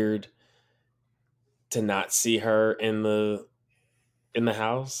weird to not see her in the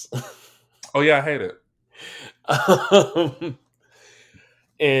house. Oh yeah, I hate it. um,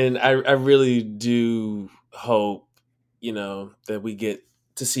 and I really do hope, that we get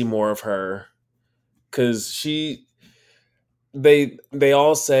to see more of her because they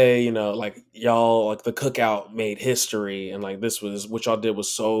all say, like, y'all, like, the cookout made history, and, like, this was what y'all did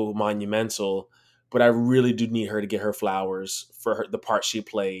was so monumental, but I really do need her to get her flowers for the part she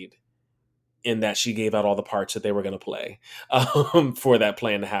played, in that she gave out all the parts that they were going to play, for that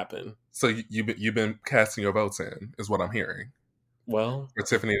plan to happen. So you've been casting your votes in, is what I'm hearing, Well, for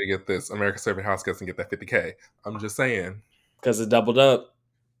Tiffany to get this American Serving House Guest and get that 50K. I'm just saying, because it doubled up.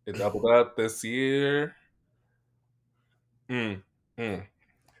 it doubled up this year. Mm, mm.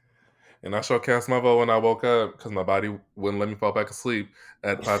 And I sure cast my vote when I woke up because my body wouldn't let me fall back asleep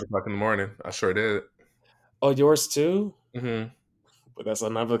at 5 o'clock in the morning. I sure did. Oh, yours too? Hmm. But that's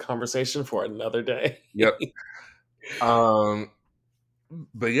another conversation for another day. Yep. Um,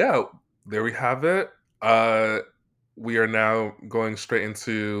 but yeah, there we have it. Uh, we are now going straight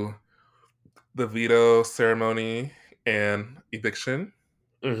into the veto ceremony and eviction.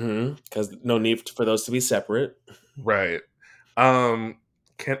 Because no need for those to be separate. Right. Um,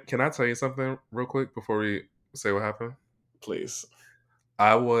 can I tell you something real quick before we say what happened? Please.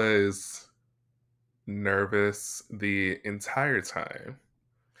 I was nervous the entire time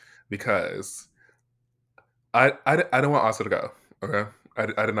because I don't want Asa to go. Okay,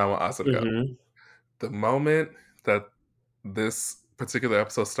 I did not want Asa to go. Hmm. The moment that this particular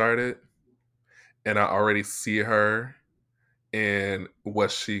episode started, and I already see her in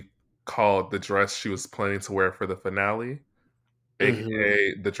what she called the dress she was planning to wear for the finale, Hmm.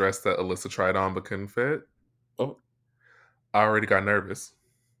 aka the dress that Alyssa tried on but couldn't fit. Oh, I already got nervous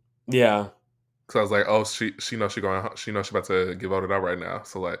yeah. because I was like, oh, she knows she knows she about to get voted out right now.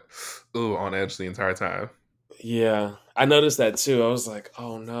 So like, ooh, on edge the entire time. Yeah. I noticed that too. I was like,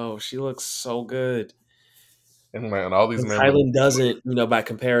 oh no, she looks so good. And man, all these And men look. Kylan doesn't, by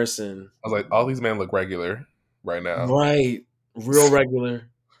comparison. I was like, all these men look regular right now. Right. Real regular.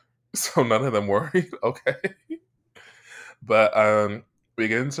 So none of them worried. Okay. But we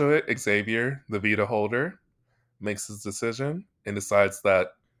get into it. Xavier, the veto holder, makes his decision and decides that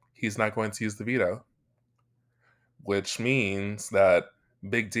he's not going to use the veto, which means that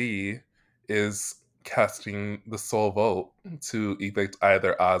Big D is casting the sole vote to evict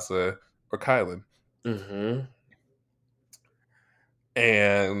either Aza or Kylan. Hmm.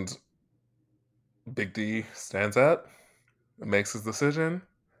 And Big D stands up, makes his decision,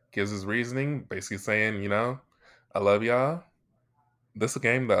 gives his reasoning, basically saying, I love y'all. This is a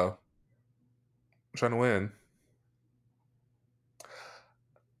game though. I'm trying to win.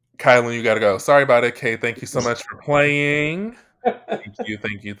 Kylan, you gotta go. Sorry about it, Kay. Thank you so much for playing. Thank you,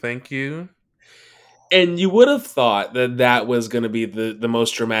 thank you, thank you. And you would have thought that that was going to be the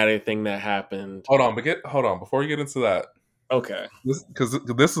most dramatic thing that happened. Hold on before you get into that. Okay.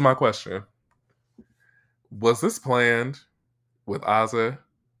 This is my question. Was this planned with Aza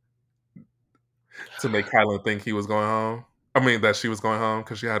to make Kylan think he was going home? I mean that she was going home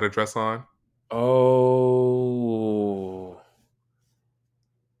because she had her dress on. Oh,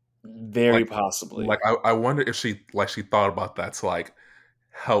 very Like possibly. I wonder if she thought about that to like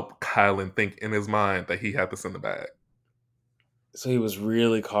help Kylan think in his mind that he had this in the bag. So he was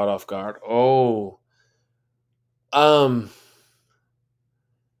really caught off guard. Oh, um,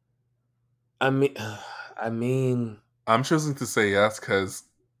 I mean, I mean, I'm choosing to say yes because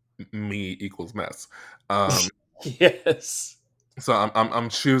me equals mess. Um, yes. so I'm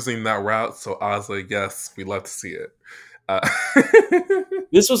choosing that route. So Ozzy, yes, we love to see it. Uh,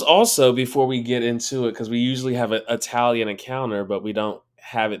 This was also before we get into it because we usually have an Italian encounter, but we don't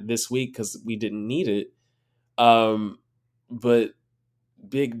have it this week because we didn't need it. Um, but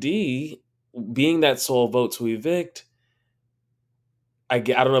Big D, being that sole vote to evict, I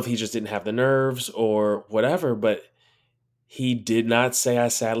don't know if he just didn't have the nerves or whatever, but he did not say I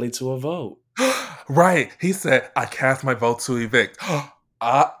sadly to a vote. right. He said, I cast my vote to evict.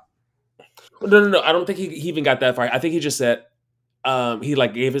 No, no, no. I don't think he even got that far. I think he just said, he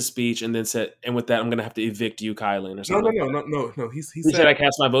like gave his speech and then said, and with that, I'm gonna have to evict you, Kylan, or No, something no, like no, that. no, no, no. He He said said I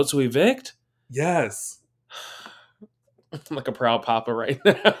cast my vote to evict. yes. I'm like a proud papa right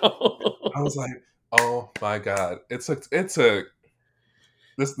now. I was like, oh my god. It took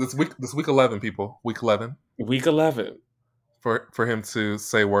this week 11, people. Week 11 Week 11. for him to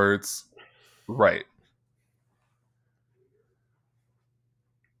say words right.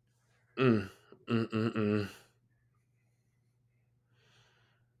 Mm, mm, mm, mm.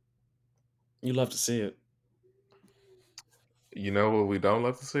 You love to see it. You know what we don't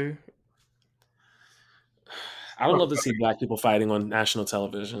love to see? I don't love to see black people fighting on national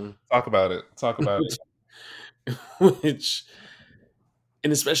television, Talk about it. Talk about it. which,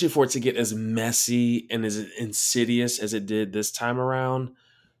 and especially for it to get as messy and as insidious as it did this time around.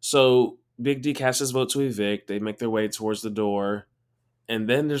 So Big D casts his vote to evict. They make their way towards the door, and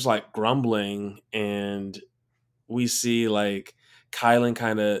then there's like grumbling, and we see like Kylan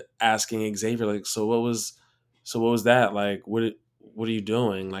kind of asking Xavier, like, so what was that? Like, what are you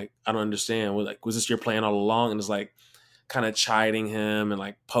doing? Like, I don't understand. Like, was this your plan all along? And it's like kind of chiding him and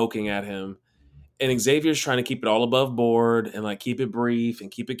like poking at him. And Xavier's trying to keep it all above board and like keep it brief and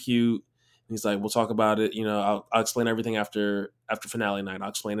keep it cute. And he's like, we'll talk about it. You know, I'll explain everything after finale night. I'll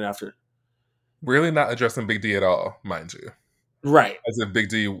explain it after. Really not addressing Big D at all, mind you. Right. As if Big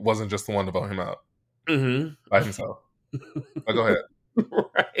D wasn't just the one to vote him out Mm-hmm. by himself. But go ahead.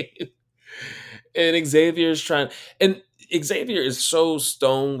 Right. And Xavier's trying, and Xavier is so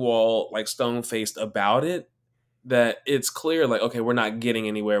stonewall, like stone faced about it, that it's clear, like, okay, we're not getting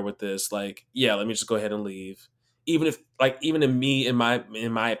anywhere with this. Like, yeah, let me just go ahead and leave. Even if, like, even in me, in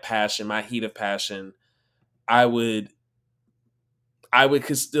my passion, my heat of passion, I would,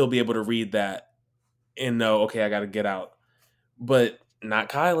 could still be able to read that and know, okay, I got to get out. But not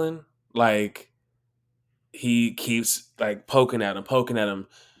Kylan. Like, he keeps like poking at him.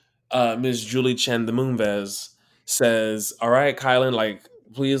 Miss Julie Chen, the Moonves, says, "All right, Kylan, like,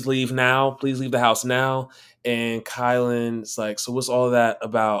 please leave now. Please leave the house now." And Kylan's like, "So what's all of that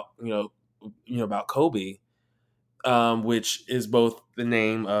about? About Kobe, which is both the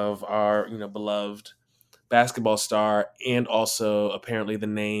name of our beloved basketball star and also apparently the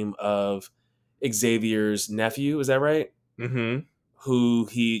name of Xavier's nephew. Is that right? Mm-hmm. Who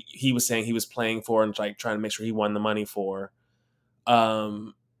he was saying he was playing for and like trying to make sure he won the money for."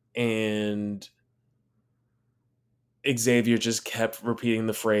 Um, and Xavier just kept repeating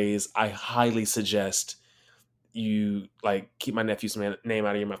the phrase, "I highly suggest you like keep my nephew's name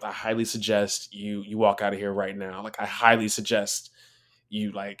out of your mouth. I highly suggest you walk out of here right now. Like I highly suggest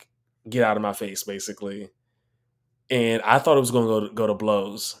you like get out of my face, basically." And I thought it was going to go to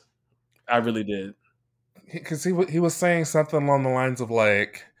blows. I really did. Because he was saying something along the lines of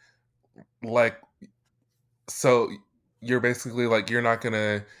like so you're basically like you're not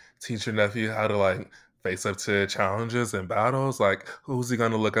gonna teach your nephew how to like face up to challenges and battles. Like who's he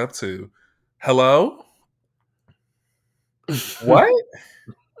gonna look up to? Hello? What?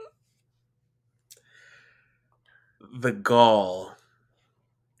 The gall.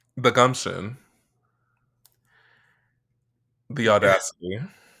 The gumption, the audacity.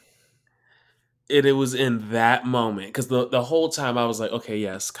 It was in that moment because the whole time I was like, okay,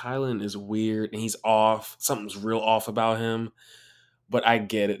 yes, Kylan is weird and he's off. Something's real off about him, but I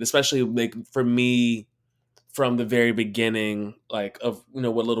get it, especially like for me from the very beginning, like of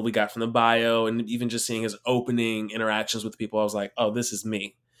what little we got from the bio, and even just seeing his opening interactions with people. I was like, oh, this is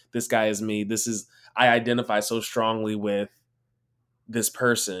me. This guy is me. This is I identify so strongly with this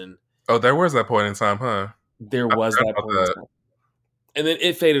person. Oh, there was that point in time, huh? There I was forgot that about point in that. time, and then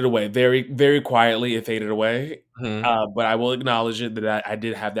it faded away very very quietly. It faded away, Mhm. but I will acknowledge it that I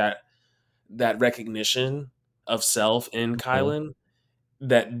did have that recognition of self in Mhm. Kylan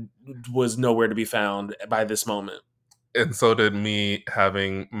that was nowhere to be found by this moment. And so did me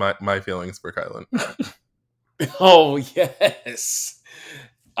having my feelings for Kylan. Oh yes.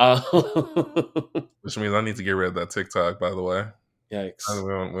 Uh, Which means I need to get rid of that TikTok, by the way. Yikes.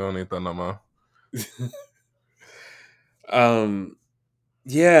 We don't need that no more. um,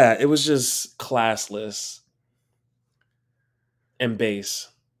 yeah, it was just classless and base.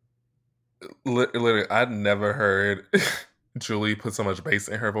 Literally, I'd never heard Julie put so much bass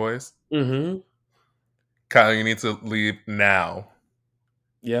in her voice. Mm-hmm. Kyle, you need to leave now.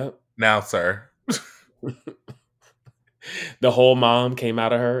 Yep. Now, sir. The whole mom came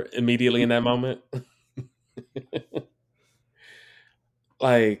out of her immediately in that moment.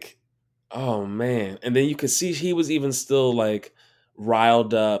 Like, oh man. And then you could see he was even still like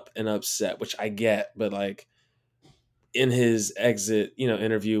riled up and upset, which I get, but like in his exit,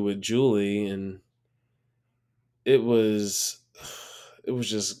 interview with Julie, and it was it was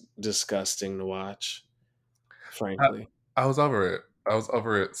just disgusting to watch, I, frankly. I was over it. I was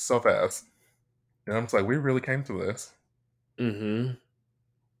over it so fast. And I'm just like, we really came through this. Mhm.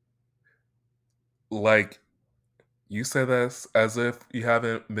 Like, you say this as if you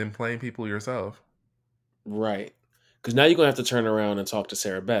haven't been playing people yourself. Right. Cuz now you're going to have to turn around and talk to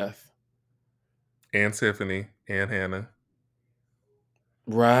Sarah Beth. And Tiffany and Hannah.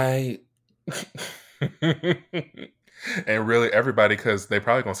 Right. And really everybody, because they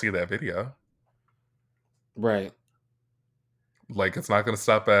probably gonna see that video. Right. Like it's not gonna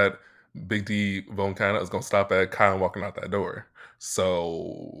stop at Big D Von Kana, it's gonna stop at Kyle walking out that door.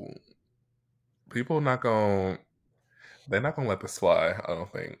 So people not gonna they're not gonna let this fly, I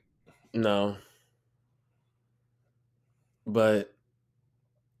don't think. No. But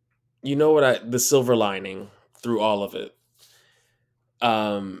you know what, I the silver lining through all of it.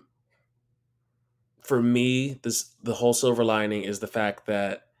 Um, for me, the whole silver lining is the fact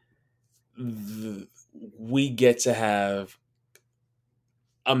that th- we get to have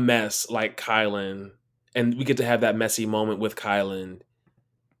a mess like Kylan, and we get to have that messy moment with Kylan,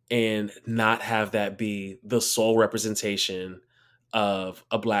 and not have that be the sole representation of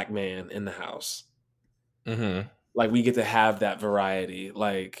a black man in the house. Mm-hmm. Like we get to have that variety.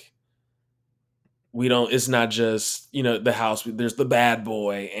 Like we don't. It's not just the house. There's the bad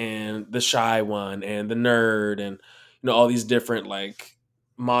boy and the shy one and the nerd and all these different like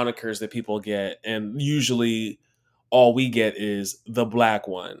monikers that people get, and usually all we get is the black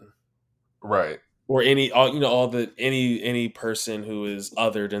one Right. or any person who is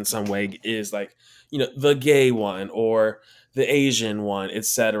othered in some way is like the gay one or the Asian one,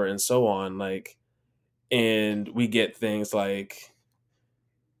 etc., and so on. Like, and we get things like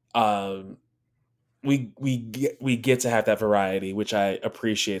um we get to have that variety, which I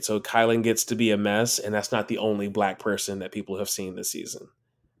appreciate. So Kylan gets to be a mess, and that's not the only black person that people have seen this season.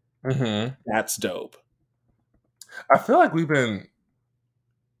 Mm-hmm. That's dope. I feel like we've been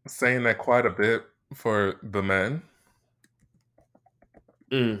saying that quite a bit for the men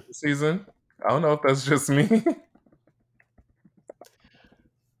Mm. this season. I don't know if that's just me.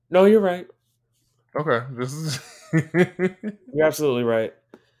 No, you're right. Okay, this is. You're absolutely right.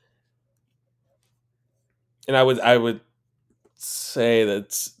 And I would say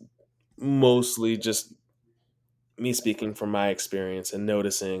that's mostly just me speaking from my experience and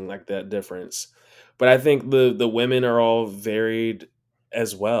noticing like that difference. But I think the women are all varied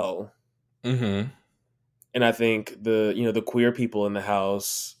as well. Mm-hmm. And I think the queer people in the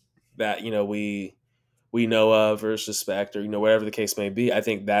house that we know of or suspect or whatever the case may be, I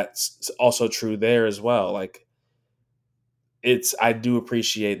think that's also true there as well. Like I do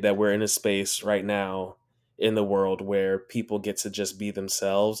appreciate that we're in a space right now in the world where people get to just be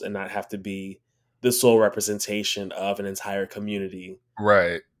themselves and not have to be the sole representation of an entire community.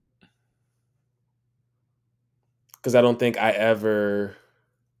 Right. Because I don't think I ever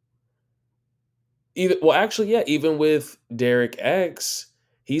even well actually yeah, even with Derek X,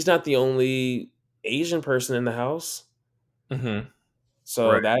 he's not the only Asian person in the house. Mm-hmm.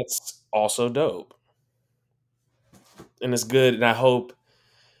 So Right. that's also dope. And it's good. And I hope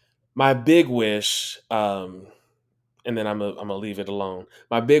my big wish, and then I'm gonna leave it alone.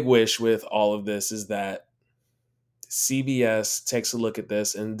 My big wish with all of this is that CBS takes a look at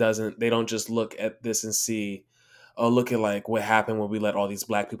this and they don't just look at this and see, oh, look at like what happened when we let all these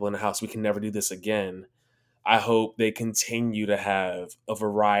black people in the house. We can never do this again. I hope they continue to have a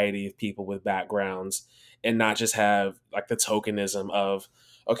variety of people with backgrounds and not just have like the tokenism of,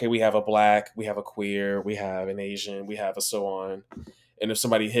 okay, we have a black, we have a queer, we have an Asian, we have a so on. And if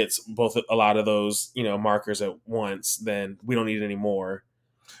somebody hits both a lot of those, markers at once, then we don't need any more.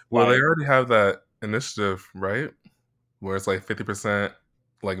 Well, they Like already have that initiative, right? Where it's like 50%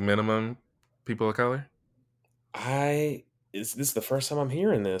 like minimum people of color. I is this the first time I'm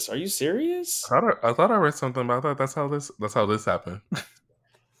hearing this? Are you serious? I thought I read something about that. That's how this happened.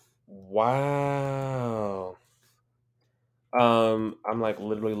 Wow. I'm like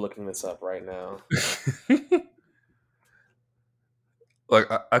literally looking this up right now. Like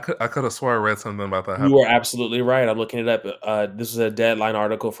I could have swore I read something about that You happening. are absolutely right. I'm looking it up. This is a Deadline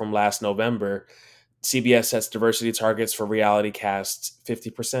article from last November. CBS sets diversity targets for reality casts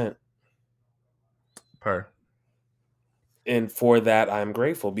 50%. Per. And for that, I'm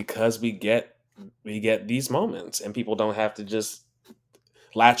grateful because we get these moments and people don't have to just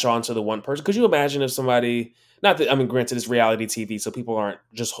latch on to the one person. Could you imagine if somebody, not that, I mean, granted, it's reality TV, so people aren't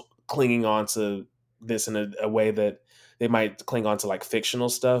just clinging on to this in a way that they might cling on to like fictional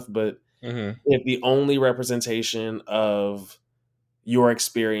stuff, but Mm-hmm. if the only representation of your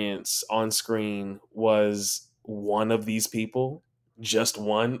experience on screen was one of these people, just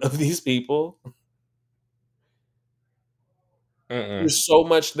one of these people, Mm-mm. there's so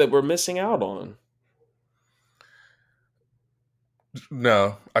much that we're missing out on.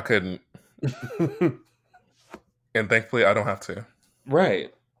 No, I couldn't, and thankfully I don't have to.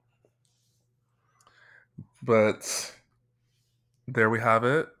 Right. But there we have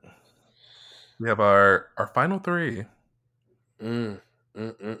it. We have our final three. Mm,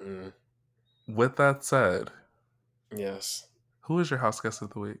 mm, mm, mm. With that said, Yes. who is your house guest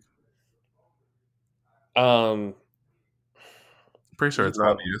of the week? Um, Pretty sure you it's know,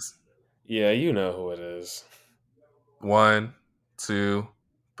 obvious. yeah, you know who it is. One, two,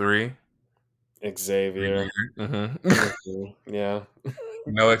 three. Xavier. Mm-hmm. Yeah.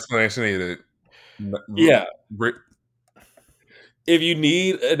 No explanation needed. Yeah. Re- If you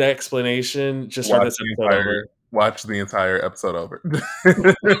need an explanation, just start this episode over. Watch the entire episode over.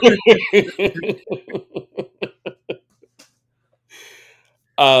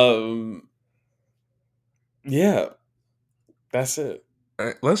 um, yeah, that's it. All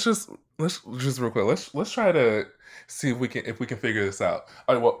right, let's just real quick. Let's try to see if we can figure this out.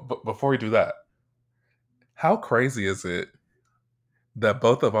 All right, well, before we do that, how crazy is it that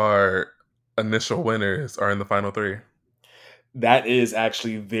both of our initial winners are in the final three? That is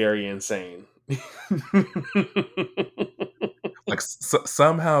actually very insane. Like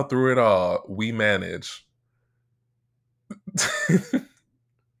somehow through it all, we manage.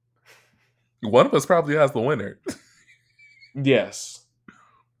 One of us probably has the winner. Yes.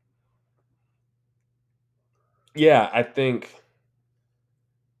 Yeah,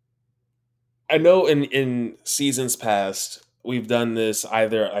 I know in seasons past we've done this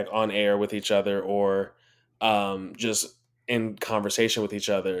either like on air with each other or just in conversation with each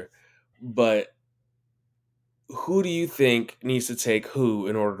other. But who do you think needs to take who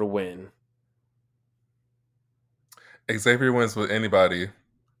in order to win? Xavier wins with anybody,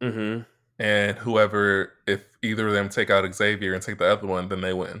 Mm-hmm. and whoever, if either of them take out Xavier and take the other one, then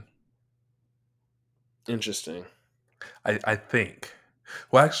they win. Interesting. I think.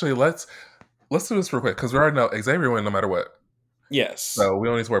 Well, actually, let's do this real quick because we already know Xavier win no matter what, Yes. so we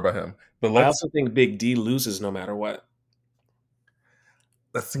don't need to worry about him. But I also think Big D loses no matter what.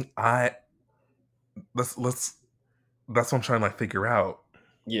 let's see. Let's that's what I'm trying to like figure out.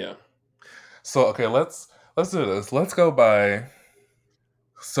 Yeah. So okay, let's do this. Let's go by.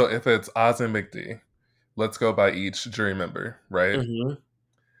 So if it's Oz and Big D, let's go by each jury member, right? Mm-hmm.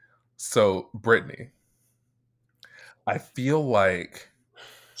 So Brittany, I feel like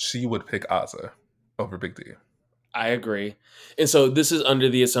she would pick Ozza over Big D. I agree. And so this is under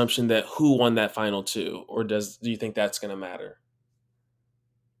the assumption that who won that final two, or do you think that's going to matter?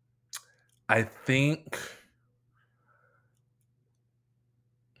 I think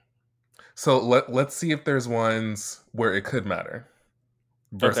so. Let's see if there's ones where it could matter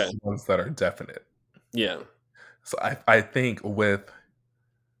Okay. versus ones that are definite. Yeah. So I think with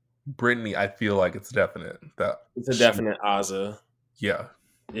Brittany, I feel like it's definite that It's a she, definite Ozza. yeah.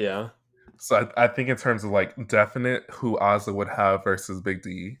 Yeah. So I think in terms of like definite who Ozza would have versus Big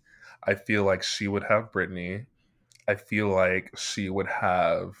D, I feel like she would have Brittany. I feel like she would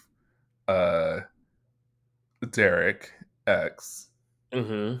have uh Derek X.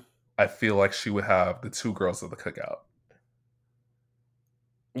 Mm-hmm. I feel like she would have the two girls of the cookout.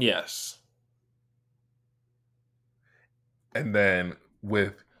 Yes. And then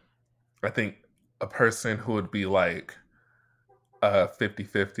with I think a person who would be like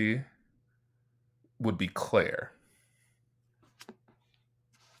 50-50 would be Claire.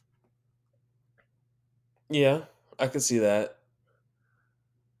 Yeah. I could see that.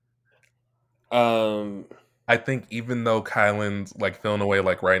 Um. I think even though Kylan's like feeling away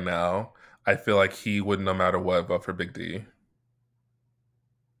like right now, I feel like he would no matter what vote for Big D.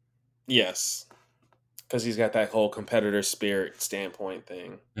 Yes. Because he's got that whole competitor spirit standpoint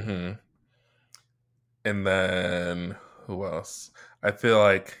thing. Hmm. And then who else? I feel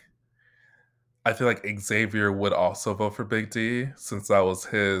like I feel like Xavier would also vote for Big D since that was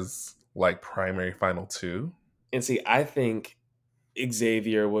his like primary final two. And see, I think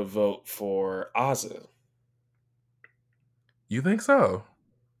Xavier would vote for Ozza. You think so?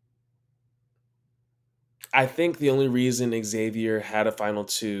 I think the only reason Xavier had a final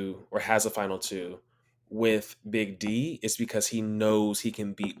two or has a final two with Big D is because he knows he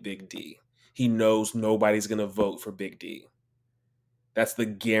can beat Big D. He knows nobody's going to vote for Big D. That's the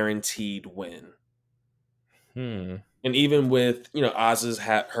guaranteed win. Hmm. And even with, Oz's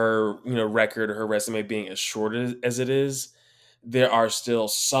her, record or her resume being as short as it is, there are still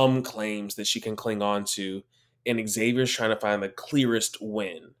some claims that she can cling on to. And Xavier's trying to find the clearest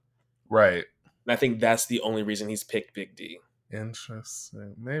win. Right. And I think that's the only reason he's picked Big D.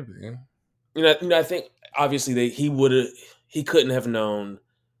 Interesting. Maybe. I think obviously he couldn't have known,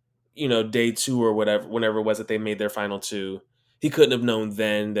 day two or whatever, whenever it was that they made their final two. He couldn't have known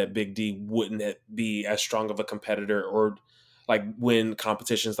then that Big D wouldn't be as strong of a competitor or like win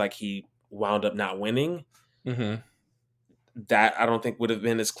competitions like he wound up not winning. Hmm. That I don't think would have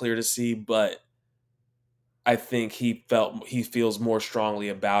been as clear to see, but I think he feels more strongly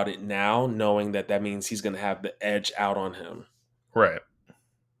about it now, knowing that means he's going to have the edge out on him. Right.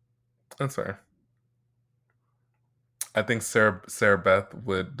 That's fair. I think Sarah Beth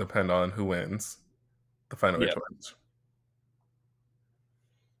would depend on who wins the final Yeah, HOH.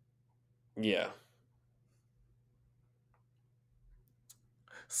 yeah,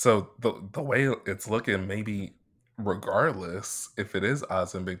 So the way it's looking, maybe regardless, if it is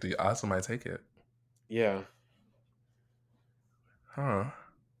Oz and Big D, Oz might take it. Yeah. Huh.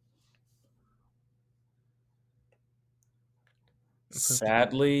 It's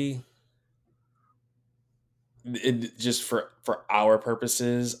Sadly, just for our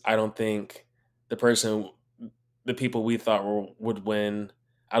purposes, I don't think the person, the people we thought would win,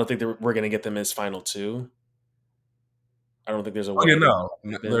 I don't think that we're going to get them as final two. I don't think there's a oh yeah, way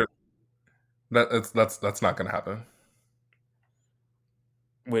that no, happen, that's not gonna happen.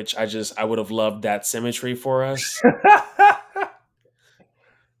 which I would have loved that symmetry for us.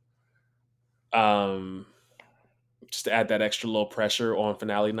 Um, just to add that extra little pressure on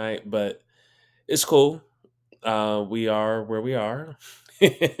finale night, but it's cool. We are where we are.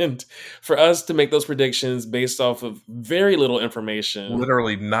 And for us to make those predictions based off of very little information.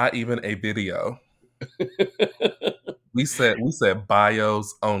 Literally, not even a video. We said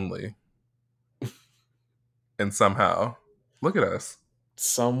bios only, and somehow, look at us,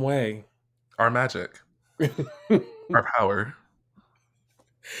 Some way. our magic, And, our power.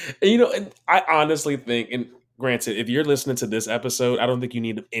 and I honestly think, and granted, if you're listening to this episode, I don't think you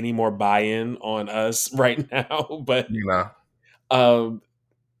need any more buy-in on us right now, but You know, um,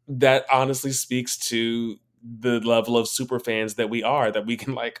 that honestly speaks to the level of super fans that we are, that we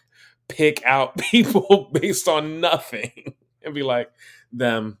can like pick out people based on nothing and be like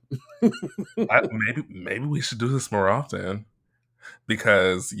them. maybe we should do this more often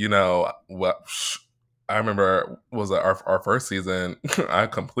because what. I remember was it our first season. I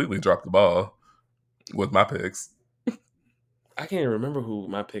completely dropped the ball with my picks. I can't even remember who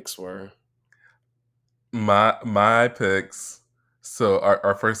my picks were. My picks. So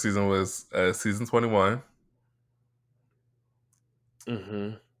our first season was season 21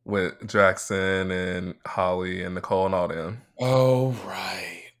 Hmm. with Jackson and Holly and Nicole and all them. Oh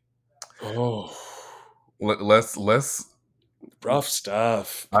right. Oh, Let's. rough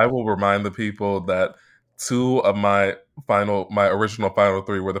stuff. I will remind the people that two of my original final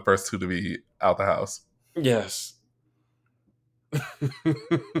three were the first two to be out the house, Yes.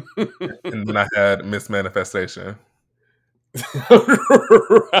 and then I had Miss Manifestation.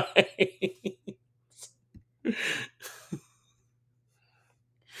 Right.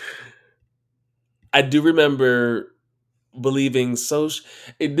 I do remember believing this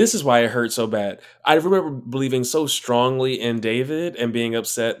is why it hurt so bad. I remember believing so strongly in David and being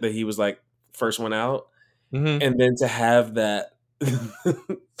upset that he was like first one out, Hmm. and then to have that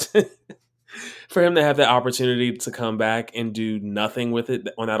for him to have that opportunity to come back and do nothing with it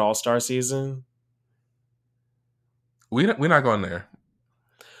on that All-Star season. We're not going there.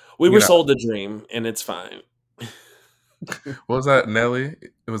 We You were know sold the dream and it's fine. what was that, Nelly?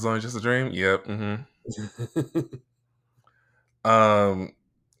 It was only just a dream. Yep. Hmm. Um,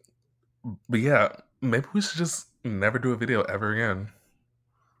 but yeah, maybe we should just never do a video ever again.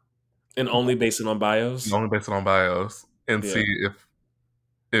 And only based it on bios. Only based it on bios and Yeah. see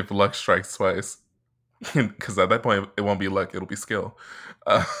if luck strikes twice. Because at that point, it won't be luck; it'll be skill.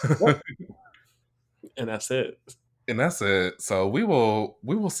 Uh, Yep. And that's it. and that's it. So we will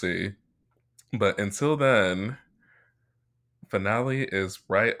see. But until then, finale is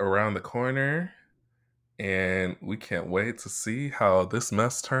right around the corner, and we can't wait to see how this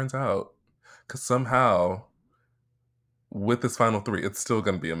mess turns out. Because somehow, with this final three, it's still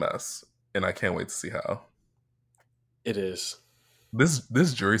going to be a mess, and I can't wait to see how. It is.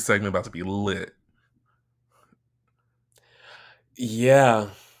 This jury segment about to be lit. Yeah.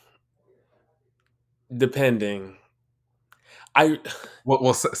 Depending. I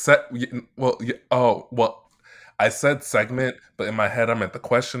Well, set. Well, oh, well. I said segment, but in my head, I meant the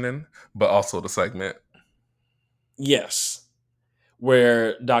questioning, but also the segment. yes.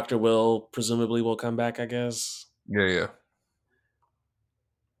 Where Dr. Will presumably will come back, I guess. Yeah, yeah.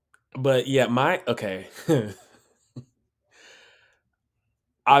 But yeah, my okay.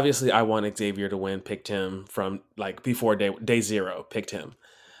 Obviously I want Xavier to win, picked him from like before day zero, picked him.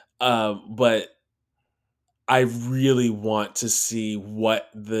 But I really want to see what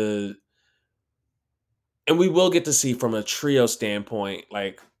the and we will get to see from a trio standpoint,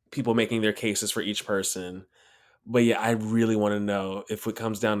 like people making their cases for each person. But yeah, I really want to know if it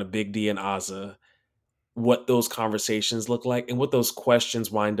comes down to Big D and Ozza, what those conversations look like and what those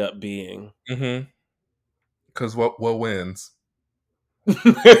questions wind up being. Mm-hmm. Because what wins?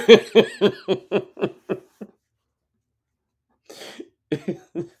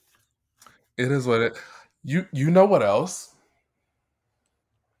 It is what it. You know what else?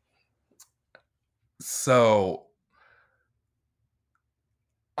 So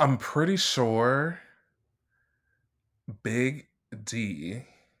I'm pretty sure Big D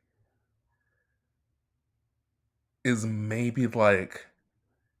is maybe like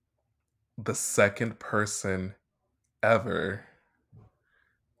the second person ever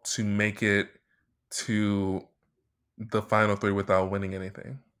to make it to the final three without winning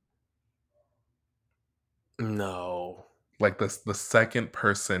anything. No. Like the second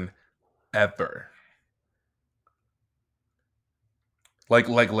person ever. Like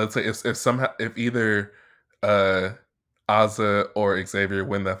let's say if somehow if either uh Ozza or Xavier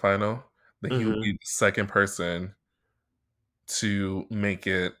win that final, then he would Hmm. be the second person to make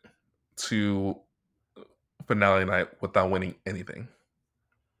it to finale night without winning anything.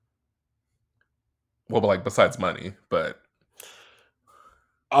 Well, but like besides money, but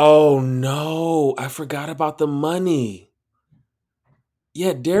Oh no, I forgot about the money.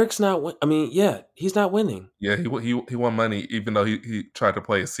 Yeah, Derek's not. I mean, yeah, he's not winning. yeah, he won money even though he tried to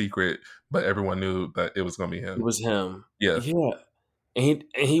play a secret, but everyone knew that it was gonna be It him. was him. Yeah, Yeah, and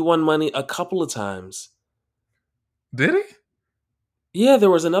he won money a couple of times. did he? Yeah, there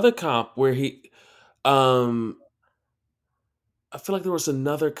was another comp where um, I feel like there was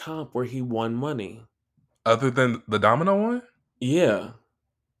another comp where he won money. Other than the domino one? Yeah,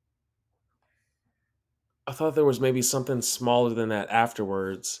 I thought there was maybe something smaller than that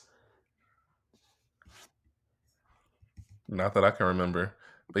afterwards. Not that I can remember,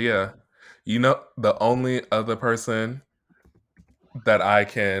 but yeah, the only other person that I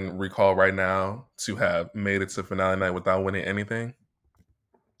can recall right now to have made it to finale night without winning anything,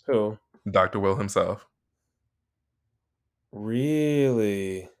 Who? Dr. Will himself.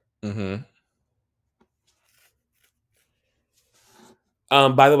 Really? Mm-hmm.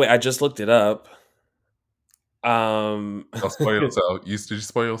 By the way, I just looked it up. Um, Don't spoil yourself. Did you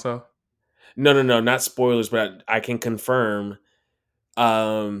spoil yourself? no, no, no, not spoilers, but I can confirm.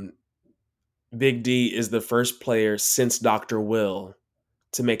 Um, Big D is the first player since Doctor Will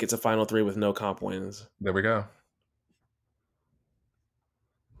to make it to Final Three with no comp wins. There we go.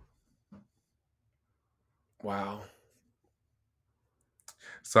 Wow.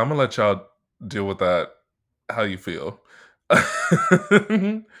 So I'm gonna let y'all deal with that how you feel.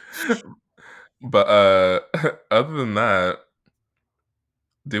 But other than that,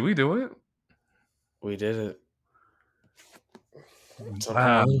 did we do it? We did it Wow.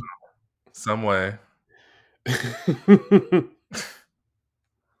 somehow. Some way.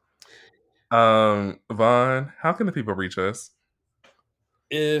 Vaughn, how can the people reach us?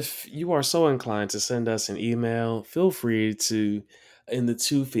 If you are so inclined to send us an email, feel free to, in the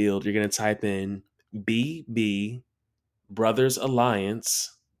to field, you're going to type in BB Brothers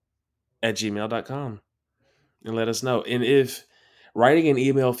Alliance at gmail.com and let us know. And if writing an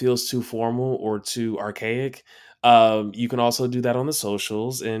email feels too formal or too archaic, you can also do that on the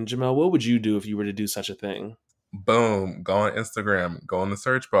socials. And Jamel, what would you do if you were to do such a thing? Boom. Go on Instagram, go in the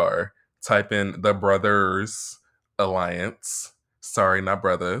search bar, type in the Brothers Alliance. Sorry, not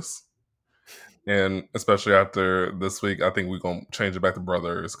brothers. And especially after this week, I think we're gonna change it back to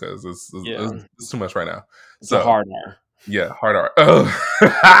brothers because Yeah, it's too much right now. it's a So hard R. yeah, hard art. Oh.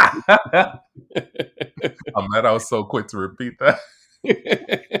 I'm mad I was so quick to repeat that.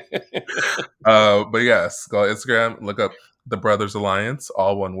 But yes, go on Instagram, look up the Brothers Alliance,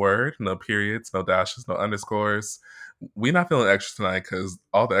 all one word, no periods, no dashes, no underscores. We not feeling extra tonight because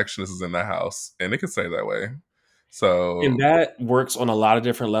all the extraness is in the house, and it can stay that way. And So, that works on a lot of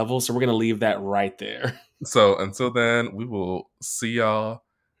different levels. So we're going to leave that right there. so until then, we will see y'all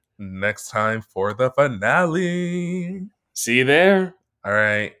next time for the finale. See you there. All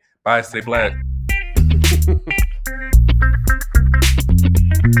right, bye. Stay black.